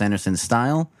stagnation in Wes Anderson's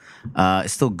style.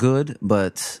 It's still good,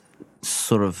 but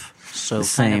sort of. So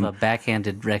kind of a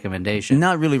backhanded recommendation.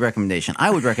 Not really recommendation. I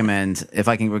would recommend, if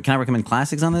I can I recommend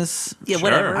classics on this? Yeah,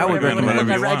 whatever. I would recommend.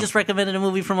 I just recommended a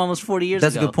movie from almost 40 years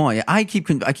That's ago. a good point. Yeah, I keep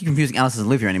confusing Alice Doesn't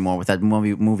Live Here Anymore with that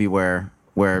movie where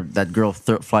that girl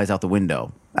flies out the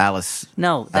window. Alice.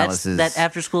 No, that's that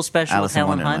after school special Alice with Helen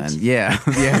Wonderland. Hunt. Yeah.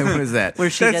 What is that? Where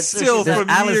she That's gets still from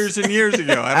Alice- years and years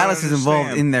ago. I don't Alice is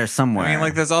involved understand. in there somewhere. I mean,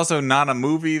 like, that's also not a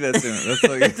movie. That's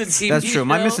like, It's a TV That's true.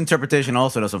 My show. misinterpretation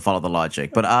also doesn't follow the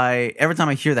logic. But every time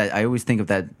I hear that, I always think of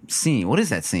that scene. What is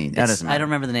that scene? That doesn't matter. I don't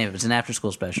remember the name of it. It's an after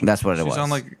school special. That's what it she's was. on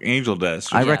like Angel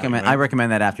Dust. I or recommend. something, I right?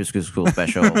 recommend that after school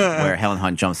special where Helen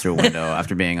Hunt jumps through a window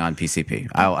after being on PCP.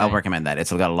 I'll recommend that.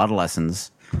 It's got a lot of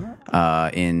lessons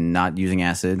in not using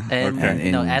acid. And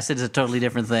acid is a totally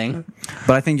different thing.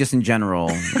 But I think just in general,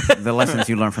 the lessons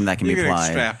you learn from that can You be can applied.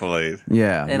 extrapolate.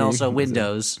 Yeah, And also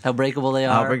windows, how breakable they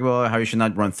how are. breakable, how you should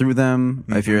not run through them.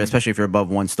 Especially if you're above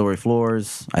 1-story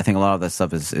floors. I think a lot of that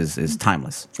stuff is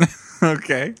timeless.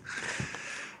 Okay.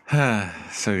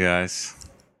 So, guys,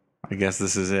 I guess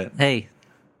this is it. Hey,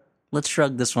 let's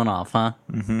shrug this one off, huh?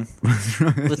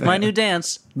 Mm-hmm. With my new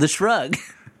dance, the shrug.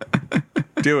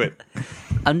 Do it.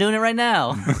 I'm doing it right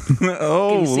now.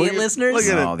 Oh, Can you see look it, at- listeners? Look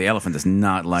at Oh, the elephant does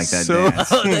not like that So-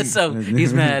 dance. Oh, that's so.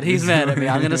 He's mad. He's mad at me.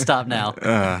 I'm going to stop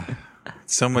now.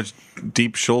 So much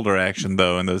deep shoulder action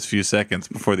though in those few seconds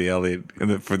before the elephant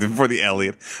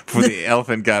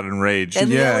got enraged. And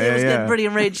the Yeah, alien was yeah, getting yeah. pretty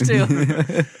enraged, too.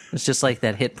 It's just like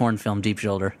that hit porn film, Deep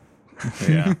Shoulder.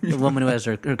 Yeah. The woman who has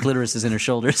her clitoris is in her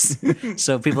shoulders.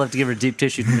 So people have to give her deep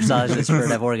tissue massages for her to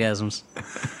have orgasms.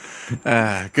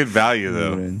 Good value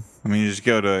though. I mean, you just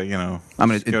go to I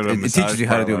mean, just go to a it massage teaches you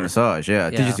how to do a parlor. massage. Yeah,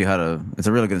 it Yeah. teaches you how to. It's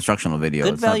a really good instructional video.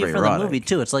 Good It's not value very for the erotic. movie,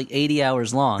 too. It's like 80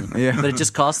 hours long. Yeah. But it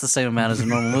just costs the same amount as a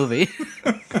normal movie.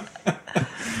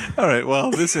 All right, well,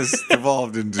 this has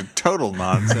evolved into total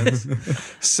nonsense.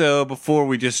 So before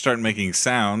we just start making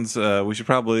sounds, we should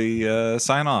probably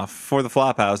sign off. For the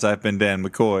Flophouse, I've been Dan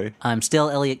McCoy. I'm still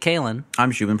Elliot Kalin.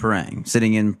 I'm Zhubin Parang,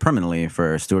 sitting in permanently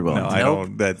for Stuart No, Wellington. I Nope,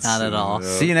 don't. That's not at all.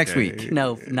 See you next okay. week.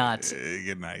 No, not.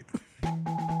 Good night.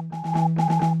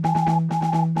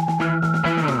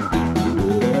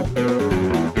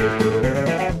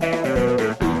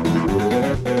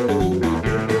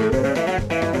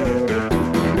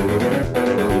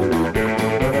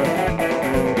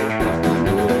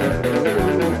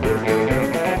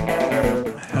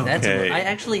 That's Okay. I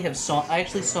actually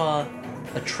saw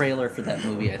a trailer for that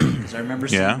movie, I think, because I remember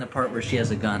seeing Yeah? the part where she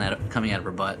has a gun coming out of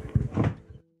her butt.